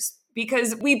failures?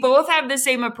 Because we both have the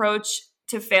same approach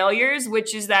to failures,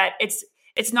 which is that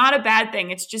it's not a bad thing.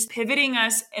 It's just pivoting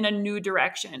us in a new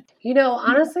direction.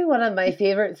 Honestly, one of my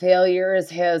favorite failures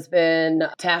has been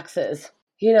taxes.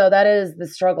 That is the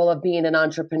struggle of being an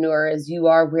entrepreneur is you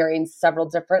are wearing several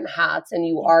different hats and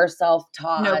you are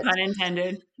self-taught. No pun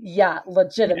intended. Yeah,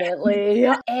 legitimately.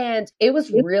 Yeah. And it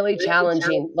was really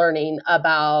challenging learning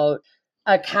about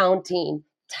accounting,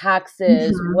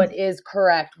 taxes, what is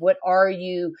correct, what are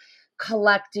you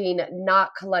collecting,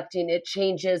 not collecting. It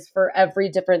changes for every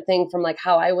different thing from like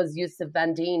how I was used to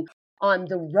vending on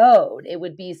the road. It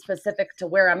would be specific to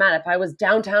where I'm at. If I was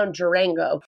downtown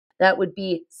Durango, that would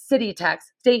be city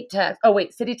tax, state tax. Oh,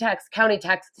 wait, city tax, county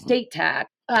tax, state tax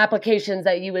applications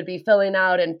that you would be filling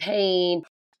out and paying.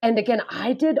 And again,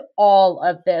 I did all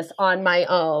of this on my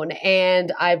own.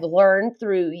 And I've learned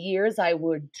through years, I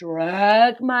would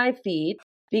drag my feet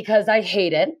because I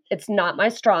hate it. It's not my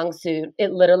strong suit.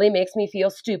 It literally makes me feel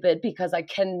stupid because I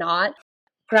cannot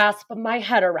grasp my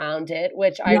head around it,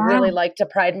 which I really like to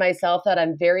pride myself that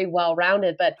I'm very well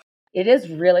rounded, but it is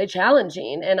really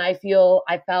challenging. And I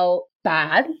felt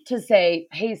bad to say,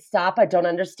 hey, stop. I don't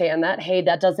understand that. Hey,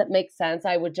 that doesn't make sense.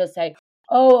 I would just say,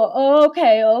 oh,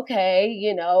 okay,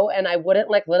 and I wouldn't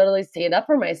like literally stand up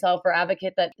for myself or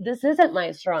advocate that this isn't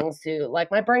my strong suit. Like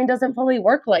my brain doesn't fully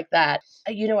work like that.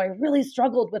 I really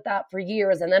struggled with that for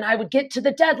years. And then I would get to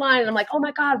the deadline and I'm like, oh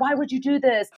my God, why would you do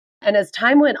this? And as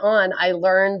time went on, I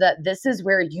learned that this is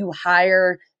where you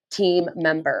hire team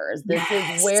members. This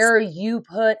is where you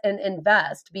put and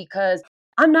invest, because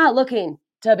I'm not looking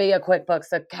to be a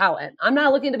QuickBooks accountant. I'm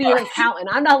not looking to be an accountant.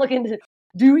 I'm not looking to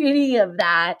do any of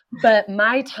that. But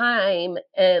my time,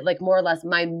 like more or less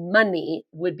my money,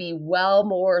 would be well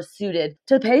more suited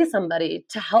to pay somebody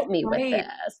to help me with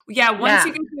this. Yeah. Once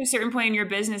you get to a certain point in your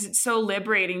business, it's so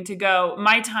liberating to go,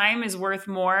 my time is worth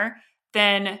more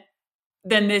than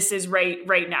this is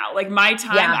right now. Like my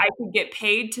time, I could get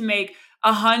paid to make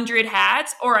 100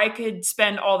 hats, or I could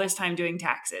spend all this time doing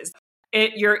taxes.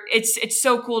 It's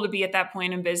so cool to be at that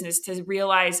point in business to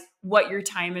realize what your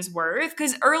time is worth.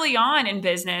 Because early on in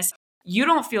business, you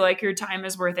don't feel like your time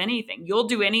is worth anything. You'll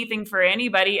do anything for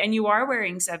anybody, and you are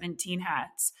wearing 17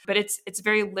 hats. But it's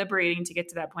very liberating to get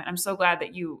to that point. I'm so glad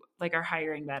that you like are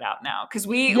hiring that out now, because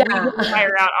we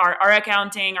hire out our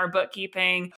accounting, our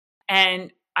bookkeeping,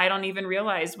 and I don't even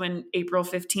realize when April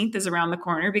 15th is around the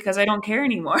corner because I don't care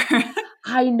anymore.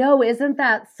 I know. Isn't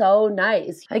that so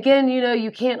nice? Again,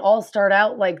 you can't all start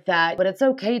out like that, but it's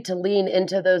okay to lean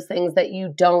into those things that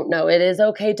you don't know. It is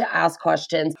okay to ask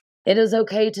questions. It is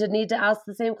okay to need to ask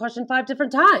the same question 5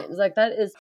 different times. Like that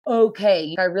is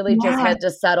okay. I really just had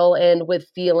to settle in with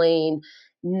feeling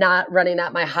not running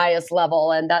at my highest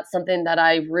level. And that's something that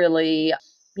I really,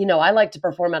 I like to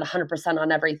perform at 100%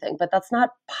 on everything, but that's not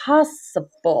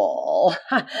possible.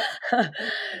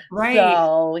 Right.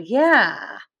 So,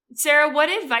 yeah. Sarah, what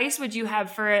advice would you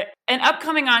have for an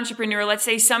upcoming entrepreneur? Let's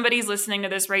say somebody's listening to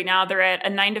this right now. They're at a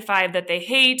 9-to-5 that they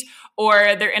hate,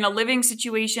 or they're in a living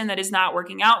situation that is not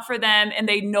working out for them, and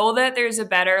they know that there's a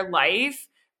better life,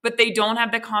 but they don't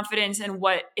have the confidence in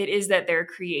what it is that they're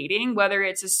creating, whether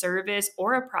it's a service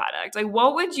or a product. Like,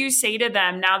 what would you say to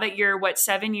them now that you're,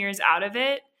 7 years out of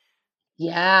it?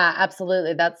 Yeah,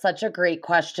 absolutely. That's such a great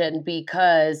question,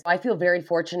 because I feel very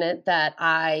fortunate that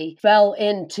I fell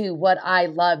into what I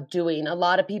love doing. A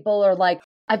lot of people are like,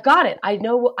 I've got it. I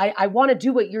know I want to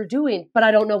do what you're doing, but I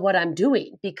don't know what I'm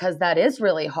doing, because that is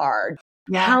really hard.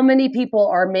 Yeah. How many people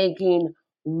are making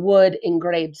wood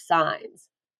engraved signs?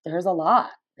 There's a lot.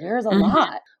 There's a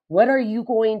lot. What are you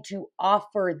going to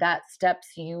offer that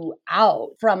steps you out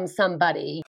from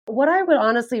somebody? What I would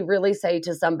honestly really say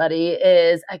to somebody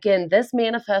is, again, this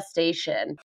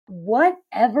manifestation,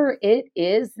 whatever it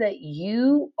is that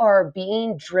you are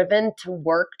being driven to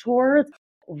work towards,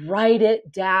 write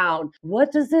it down.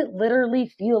 What does it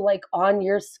literally feel like on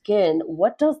your skin?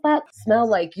 What does that smell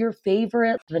like? Your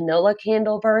favorite vanilla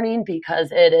candle burning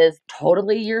because it is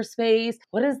totally your space?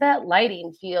 What does that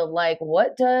lighting feel like?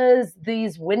 What does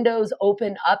these windows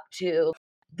open up to?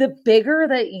 The bigger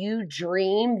that you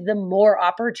dream, the more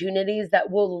opportunities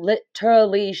that will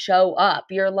literally show up.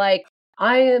 You're like,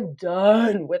 I am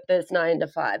done with this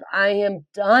 9-to-5. I am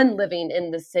done living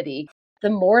in the city. The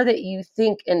more that you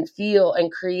think and feel and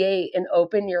create and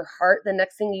open your heart, the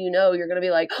next thing you know, you're going to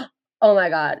be like, oh my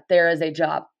God, there is a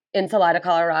job in Salida,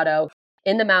 Colorado,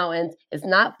 in the mountains. It's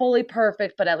not fully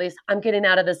perfect, but at least I'm getting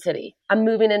out of the city. I'm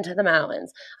moving into the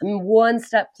mountains. I'm one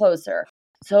step closer.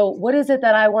 So what is it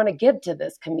that I want to give to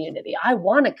this community? I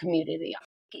want a community.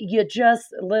 You just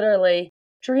literally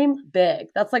dream big.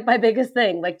 That's like my biggest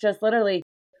thing. Like just literally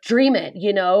dream it,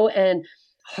 and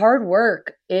hard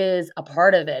work is a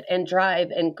part of it, and drive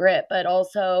and grit, but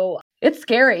also it's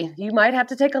scary. You might have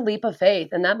to take a leap of faith,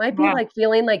 and that might be like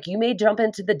feeling like you may jump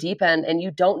into the deep end and you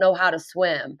don't know how to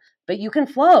swim, but you can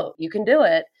float. You can do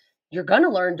it. You're going to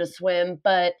learn to swim,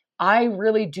 but I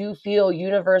really do feel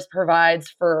universe provides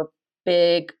for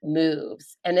big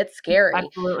moves, and it's scary.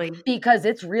 Absolutely. Because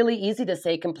it's really easy to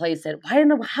stay complacent. Why in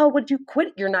the hell would you quit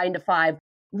your 9-to-5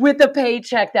 with a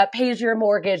paycheck that pays your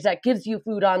mortgage, that gives you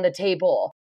food on the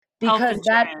table? Because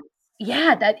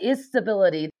Yeah, that is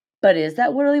stability. But is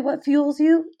that really what fuels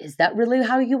you? Is that really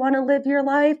how you want to live your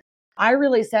life? I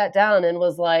really sat down and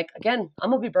was like, again, I'm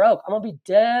going to be broke. I'm going to be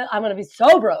dead. I'm going to be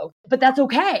so broke. But that's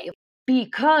okay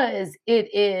because it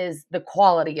is the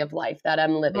quality of life that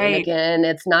I'm living. Right. Again,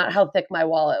 it's not how thick my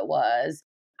wallet was.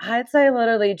 I'd say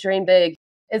literally dream big.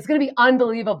 It's going to be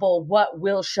unbelievable what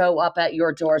will show up at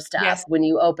your doorstep Yes. when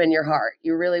you open your heart.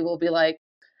 You really will be like,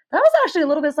 that was actually a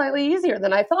little bit slightly easier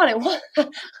than I thought it was.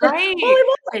 Right. Holy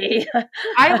moly.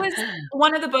 I was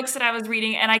one of the books that I was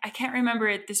reading, and I can't remember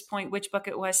at this point which book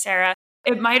it was, Sarah.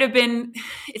 It might have been,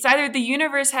 it's either the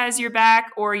universe has your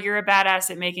back or you're a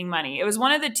badass at making money. It was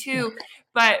one of the two,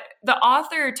 but the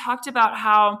author talked about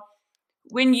how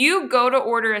when you go to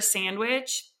order a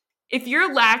sandwich, if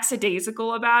you're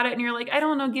lackadaisical about it and you're like, I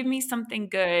don't know, give me something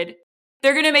good,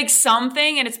 they're going to make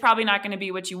something, and it's probably not going to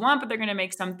be what you want, but they're going to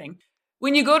make something.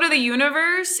 When you go to the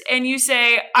universe and you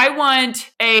say, I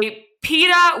want a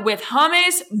pita with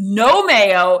hummus, no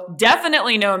mayo,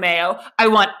 definitely no mayo. I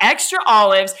want extra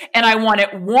olives and I want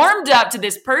it warmed up to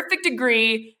this perfect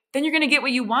degree, then you're going to get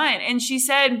what you want. And she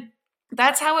said,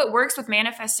 that's how it works with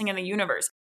manifesting in the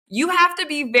universe. You have to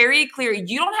be very clear.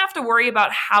 You don't have to worry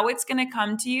about how it's going to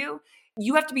come to you.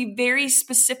 You have to be very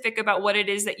specific about what it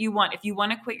is that you want. If you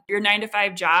want to quit your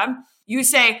 9-to-5 job, you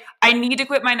say, I need to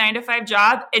quit my 9-to-5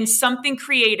 job, and something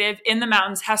creative in the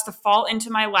mountains has to fall into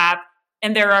my lap,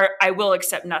 and I will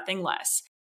accept nothing less.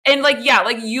 And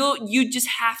you just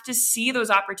have to see those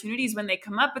opportunities when they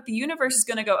come up, but the universe is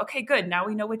going to go, okay, good. Now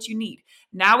we know what you need.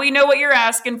 Now we know what you're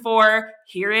asking for.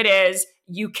 Here it is.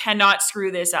 You cannot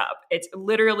screw this up. It's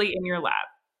literally in your lap.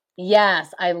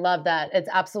 Yes, I love that. It's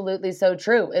absolutely so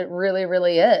true. It really,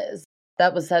 really is.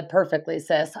 That was said perfectly,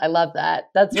 sis. I love that.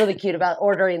 That's really cute about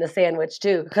ordering the sandwich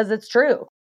too, because it's true.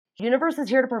 Universe is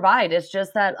here to provide. It's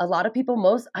just that a lot of people,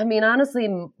 honestly,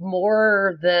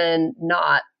 more than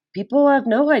not, people have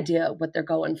no idea what they're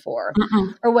going for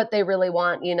or what they really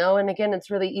want, And again, it's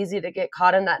really easy to get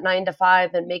caught in that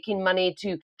 9-to-5 and making money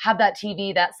to have that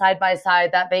TV, that side by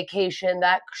side, that vacation,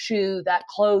 that shoe, that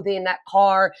clothing, that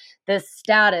car, this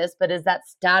status. But is that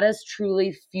status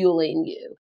truly fueling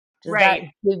you? Does that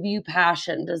give you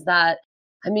passion? I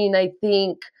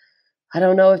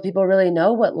don't know if people really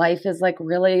know what life is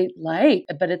really like,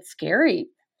 but it's scary.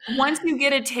 Once you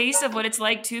get a taste of what it's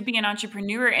like to be an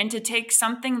entrepreneur and to take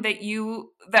something that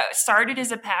started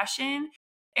as a passion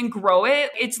and grow it,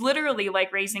 it's literally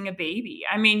like raising a baby.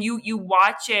 I mean, you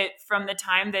watch it from the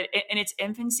time that in its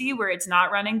infancy, where it's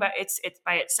not running, but it's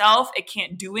by itself. It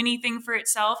can't do anything for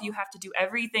itself. You have to do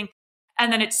everything.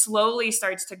 And then it slowly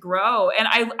starts to grow. And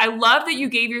I love that you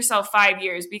gave yourself 5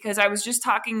 years, because I was just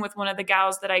talking with one of the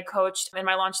gals that I coached in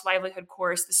my Launch Livelihood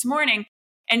course this morning.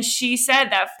 And she said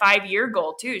that 5-year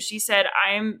goal too. She said,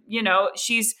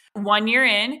 she's 1 year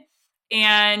in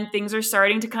and things are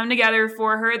starting to come together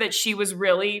for her, that she was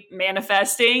really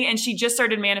manifesting. And she just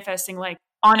started manifesting,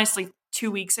 honestly, 2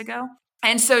 weeks ago.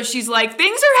 And so she's like,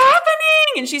 things are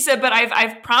happening. And she said, but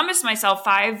I've promised myself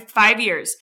five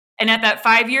years. And at that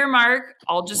 5-year mark,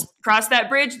 I'll just cross that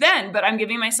bridge then. But I'm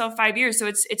giving myself 5 years. So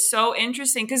it's so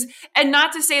interesting and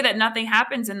not to say that nothing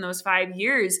happens in those 5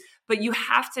 years, but you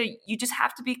just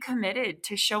have to be committed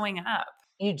to showing up.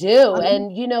 You do.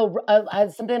 And,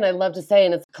 something I love to say,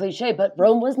 and it's cliche, but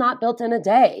Rome was not built in a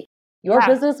day. Your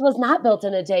business was not built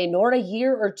in a day, nor a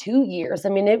year or 2 years. I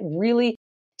mean, it really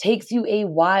takes you a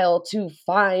while to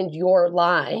find your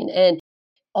line. And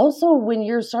also, when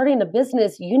you're starting a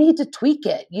business, you need to tweak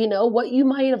it. What you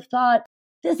might have thought,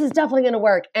 this is definitely going to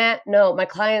work. No, my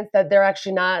clients said they're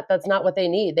actually not, that's not what they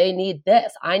need. They need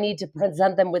this. I need to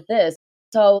present them with this.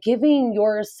 So giving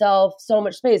yourself so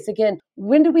much space. Again,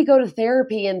 when do we go to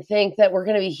therapy and think that we're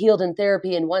going to be healed in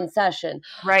therapy in one session?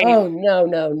 Right. Oh,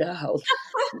 no.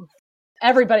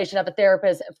 Everybody should have a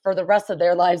therapist for the rest of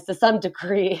their lives to some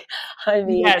degree. I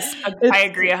mean, yes, I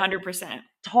agree 100%.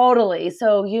 Totally.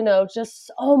 So,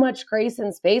 just so much grace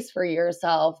and space for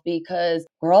yourself, because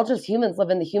we're all just humans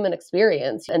living the human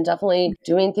experience, and definitely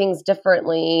doing things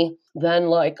differently than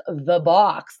the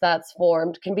box that's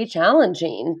formed can be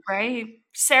challenging. Right.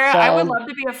 Sarah, I would love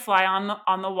to be a fly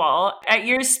on the wall at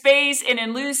your space and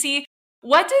in Lucy.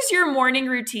 What does your morning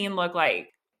routine look like?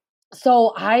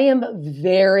 So I am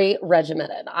very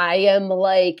regimented. I am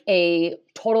like a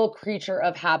total creature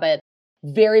of habit,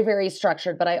 very, very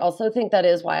structured. But I also think that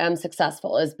is why I'm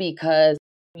successful, is because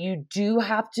you do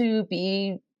have to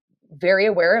be very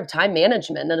aware of time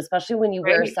management, and especially when you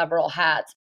wear several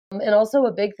hats. And also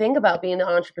a big thing about being an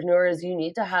entrepreneur is you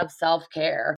need to have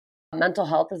self-care. Mental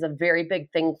health is a very big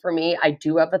thing for me. I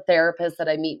do have a therapist that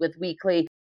I meet with weekly.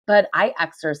 but I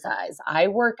exercise. I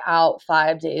work out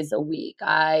 5 days a week.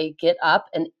 I get up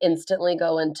and instantly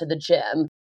go into the gym.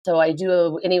 So I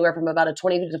do anywhere from about a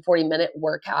 20 to 40-minute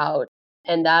workout.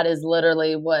 And that is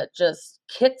literally what just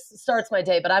starts my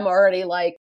day. But I'm already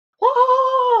like,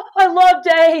 oh, I love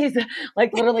days.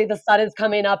 Like literally the sun is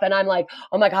coming up and I'm like,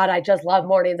 oh my God, I just love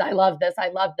mornings. I love this. I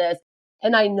love this.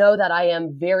 And I know that I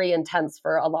am very intense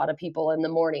for a lot of people in the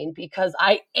morning because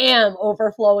I am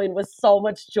overflowing with so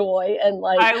much joy and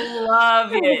like, I love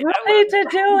it. I'm ready to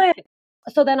do it.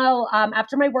 So then I'll,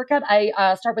 after my workout,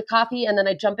 I start with coffee and then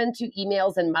I jump into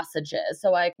emails and messages.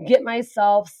 So I get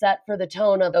myself set for the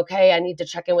tone of, okay, I need to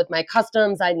check in with my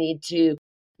customs. I need to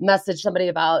message somebody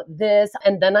about this.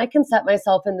 And then I can set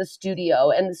myself in the studio.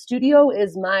 And the studio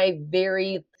is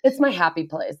it's my happy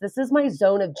place. This is my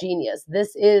zone of genius.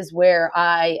 This is where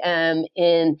I am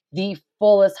in the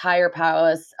fullest higher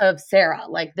powers of Sarah.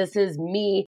 Like this is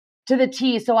me to the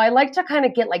T. So I like to kind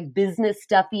of get like business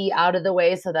stuffy out of the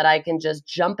way so that I can just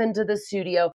jump into the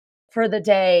studio for the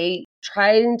day,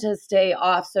 trying to stay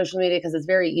off social media because it's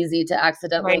very easy to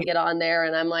accidentally get on there.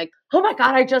 And I'm like, oh my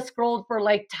God, I just scrolled for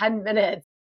like 10 minutes.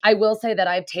 I will say that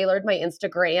I've tailored my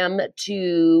Instagram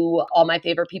to all my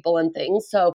favorite people and things.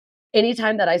 So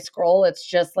anytime that I scroll, it's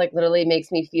just like literally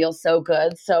makes me feel so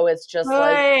good. So it's just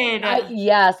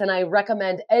yes. And I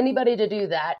recommend anybody to do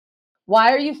that.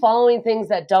 Why are you following things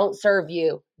that don't serve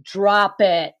you? Drop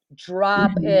it.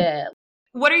 Drop it.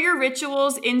 What are your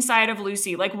rituals inside of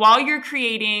Lucy? Like while you're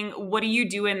creating, what do you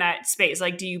do in that space?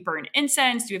 Like, do you burn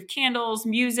incense? Do you have candles,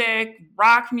 music,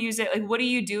 rock music? Like, what are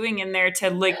you doing in there to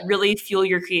like really fuel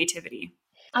your creativity?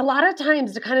 A lot of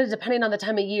times, kind of depending on the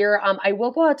time of year, I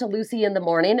will go out to Lucy in the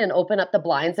morning and open up the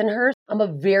blinds in her. I'm a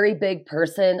very big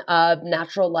person of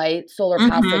natural light, solar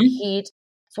passive heat.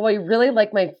 So I really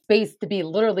like my space to be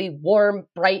literally warm,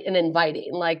 bright, and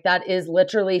inviting. Like that is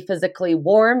literally physically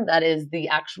warm. That is the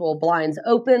actual blinds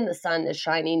open. The sun is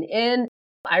shining in.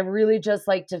 I really just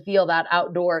like to feel that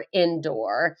outdoor,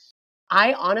 indoor.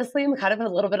 I honestly am kind of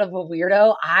a little bit of a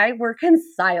weirdo. I work in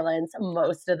silence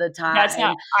most of the time. That's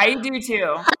how I do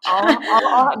too.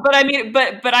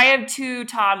 But I have 2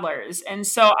 toddlers. And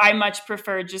so I much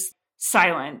prefer just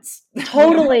silence.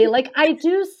 Totally. Like I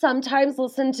do sometimes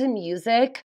listen to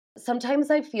music. Sometimes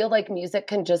I feel like music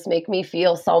can just make me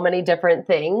feel so many different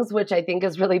things, which I think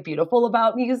is really beautiful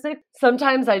about music.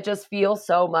 Sometimes I just feel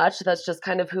so much. That's just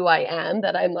kind of who I am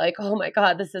that I'm like, oh my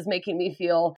God, this is making me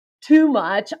feel too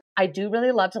much. I do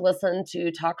really love to listen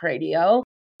to talk radio,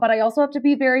 but I also have to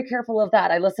be very careful of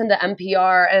that. I listen to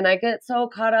NPR and I get so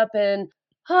caught up in,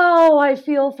 oh, I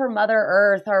feel for Mother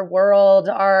Earth, our world,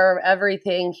 our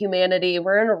everything, humanity.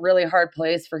 We're in a really hard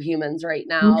place for humans right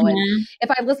now. And if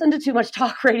I listen to too much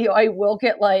talk radio, I will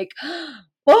get like,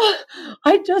 oh,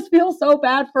 I just feel so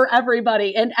bad for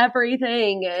everybody and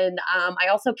everything. And I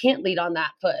also can't lead on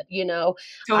that foot, Totally.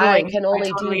 I can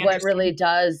only do what really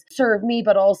does serve me,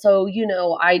 but also,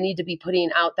 I need to be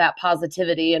putting out that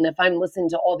positivity. And if I'm listening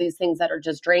to all these things that are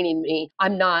just draining me,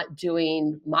 I'm not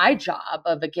doing my job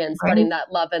of, again, spreading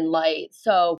that love and light.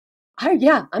 So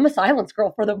I'm a silence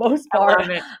girl for the most part.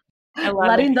 I love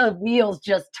letting the wheels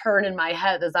just turn in my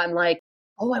head as I'm like,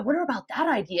 oh, I wonder about that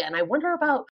idea. And I wonder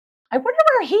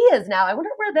where he is now. I wonder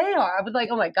where they are. I was like,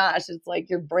 oh my gosh, it's like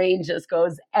your brain just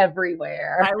goes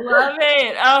everywhere. I love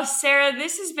it. Oh, Sarah,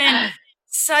 this has been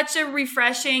such a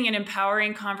refreshing and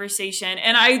empowering conversation.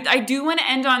 And I do want to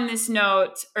end on this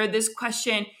note or this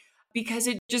question because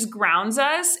it just grounds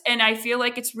us. And I feel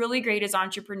like it's really great as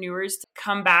entrepreneurs to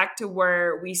come back to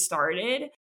where we started.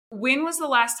 When was the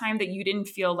last time that you didn't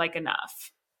feel like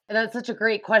enough? That's such a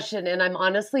great question. And I'm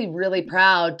honestly really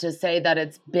proud to say that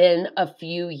it's been a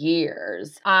few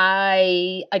years.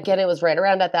 It was right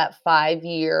around at that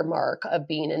 5-year mark of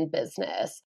being in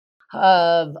business,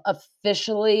 of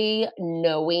officially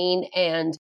knowing.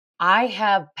 And I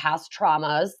have past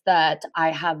traumas that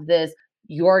I have this,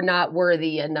 you're not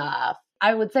worthy enough.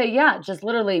 I would say, just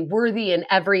literally worthy in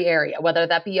every area, whether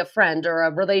that be a friend or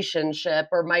a relationship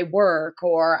or my work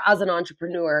or as an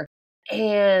entrepreneur.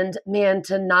 And man,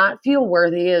 to not feel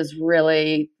worthy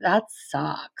that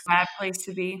sucks. Bad place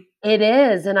to be. It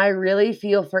is. And I really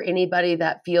feel for anybody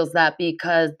that feels that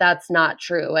because that's not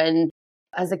true. And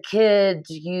as a kid,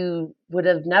 you would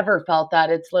have never felt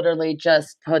that. It's literally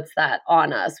just puts that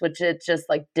on us, which it just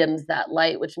like dims that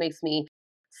light, which makes me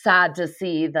sad to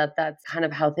see that that's kind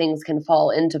of how things can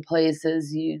fall into place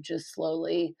as you just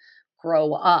slowly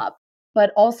grow up.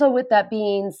 But also with that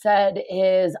being said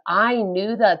is I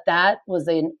knew that was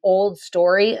an old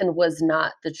story and was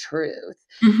not the truth.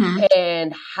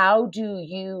 And how do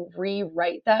you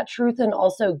rewrite that truth and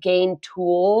also gain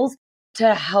tools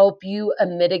to help you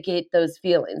mitigate those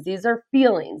feelings. These are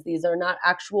feelings. These are not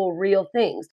actual real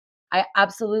things. I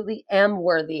absolutely am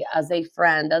worthy as a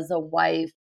friend, as a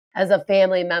wife, as a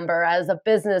family member, as a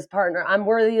business partner. I'm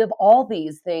worthy of all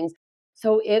these things.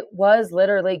 So it was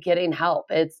literally getting help.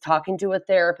 It's talking to a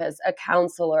therapist, a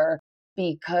counselor,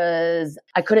 because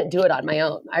I couldn't do it on my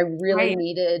own. I really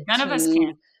needed None to. of us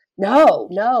can. No.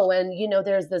 And,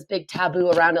 there's this big taboo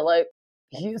around it, like,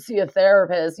 you see a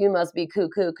therapist, you must be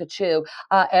cuckoo, cuckoo.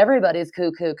 Everybody's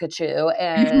cuckoo, cuckoo.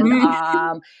 And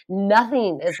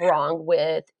nothing is wrong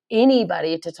with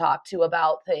anybody to talk to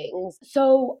about things.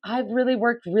 So I've really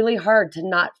worked really hard to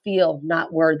not feel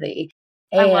not worthy.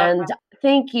 And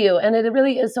thank you. And it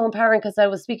really is so empowering, because I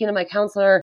was speaking to my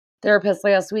counselor therapist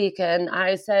last week, and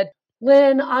I said,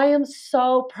 Lynn, I am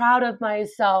so proud of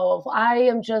myself. I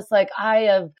am just like,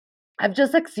 I've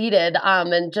just succeeded.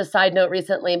 And just side note,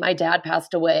 recently, my dad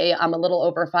passed away a little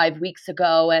over 5 weeks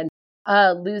ago. And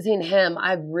losing him,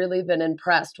 I've really been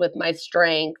impressed with my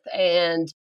strength, and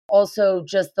also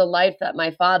just the life that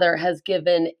my father has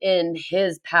given in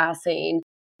his passing.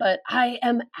 But I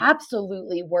am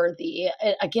absolutely worthy,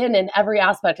 again, in every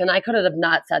aspect. And I could have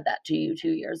not said that to you 2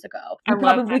 years ago. You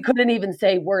probably couldn't even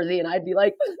say worthy, and I'd be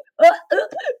like,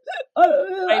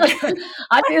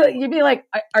 you'd be like,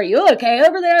 are you okay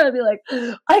over there? I'd be like,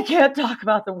 I can't talk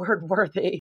about the word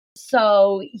worthy.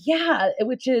 So yeah,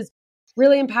 which is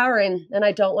really empowering. And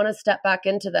I don't want to step back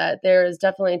into that. There's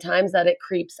definitely times that it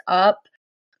creeps up.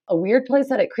 A weird place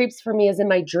that it creeps for me is in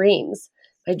my dreams.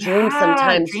 My dreams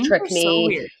sometimes trick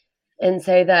me and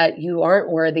say that you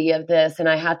aren't worthy of this. And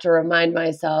I have to remind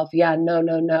myself,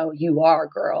 no, you are,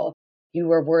 girl.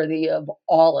 You are worthy of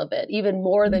all of it, even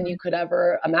more than you could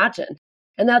ever imagine.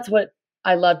 And that's what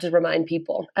I love to remind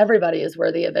people. Everybody is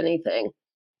worthy of anything.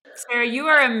 Sarah, you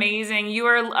are amazing. You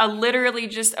are literally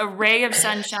just a ray of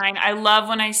sunshine. I love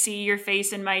when I see your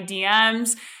face in my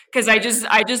DMs, because I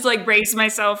just like brace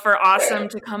myself for awesome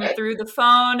to come through the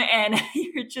phone. And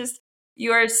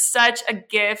you are such a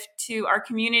gift to our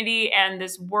community and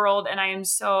this world. And I am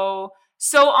so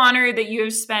honored that you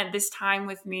have spent this time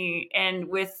with me and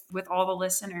with all the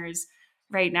listeners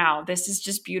right now. This is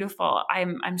just beautiful.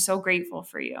 I'm so grateful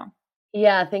for you.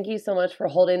 Yeah, thank you so much for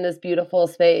holding this beautiful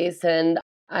space. And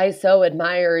I so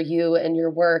admire you and your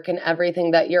work and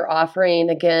everything that you're offering.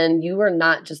 Again, you are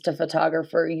not just a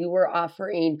photographer. You are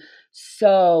offering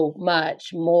so much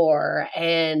more.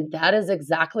 And that is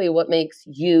exactly what makes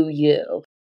you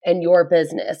and your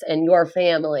business and your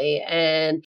family.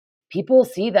 And people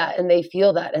see that and they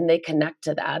feel that and they connect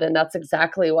to that. And that's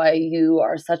exactly why you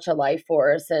are such a life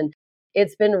force. And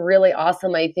it's been really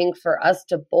awesome, I think, for us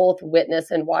to both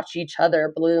witness and watch each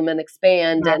other bloom and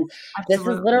expand. Yes, and absolutely.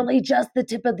 This is literally just the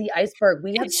tip of the iceberg.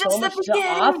 We have so much to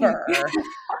offer.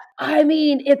 I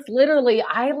mean, it's literally,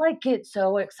 I get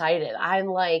so excited. I'm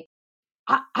like,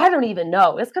 I don't even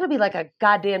know. It's going to be like a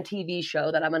goddamn TV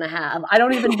show that I'm going to have. I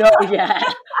don't even know yet.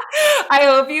 I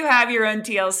hope you have your own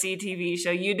TLC TV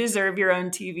show. You deserve your own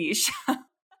TV show.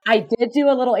 I did do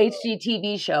a little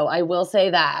HGTV show. I will say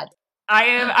that. I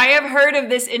have heard of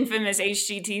this infamous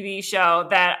HGTV show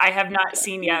that I have not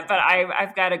seen yet, but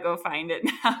I've got to go find it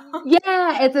now.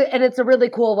 Yeah, it's a really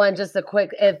cool one. Just a quick,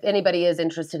 if anybody is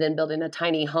interested in building a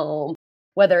tiny home,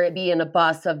 whether it be in a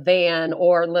bus, a van,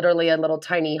 or literally a little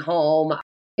tiny home,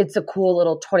 it's a cool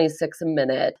little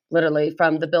 26-minute, literally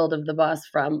from the build of the bus,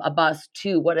 from a bus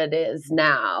to what it is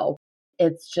now.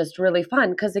 It's just really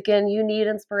fun because, again, you need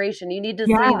inspiration. You need to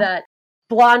see that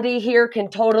Blondie here can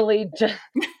totally just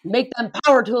make them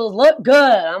power tools look good.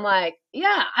 I'm like,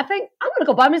 yeah, I think I'm going to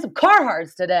go buy me some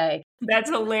Carhartts today. That's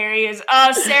hilarious.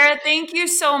 Sarah, thank you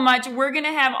so much. We're going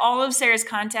to have all of Sarah's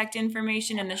contact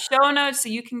information in the show notes so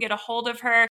you can get a hold of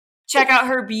her. Check out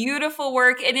her beautiful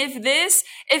work. And if this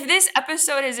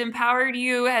episode has empowered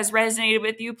you, has resonated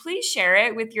with you, please share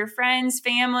it with your friends,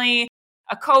 family,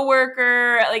 a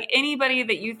coworker, like anybody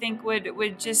that you think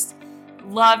would just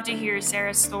love to hear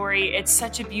Sarah's story. It's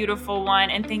such a beautiful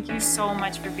one. And thank you so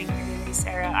much for being here with me,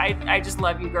 Sarah. I just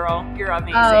love you, girl. You're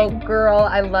amazing. Oh, girl,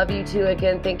 I love you too.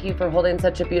 Again, thank you for holding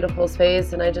such a beautiful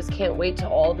space. And I just can't wait to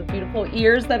all the beautiful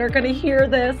ears that are going to hear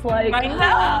this. Like, I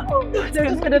know.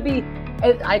 There's going to be,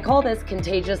 I call this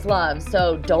contagious love.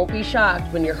 So don't be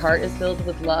shocked when your heart is filled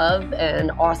with love and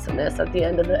awesomeness at the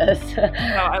end of this. Oh,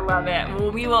 I love it.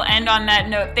 Well, we will end on that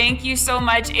note. Thank you so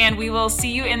much. And we will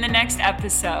see you in the next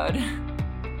episode.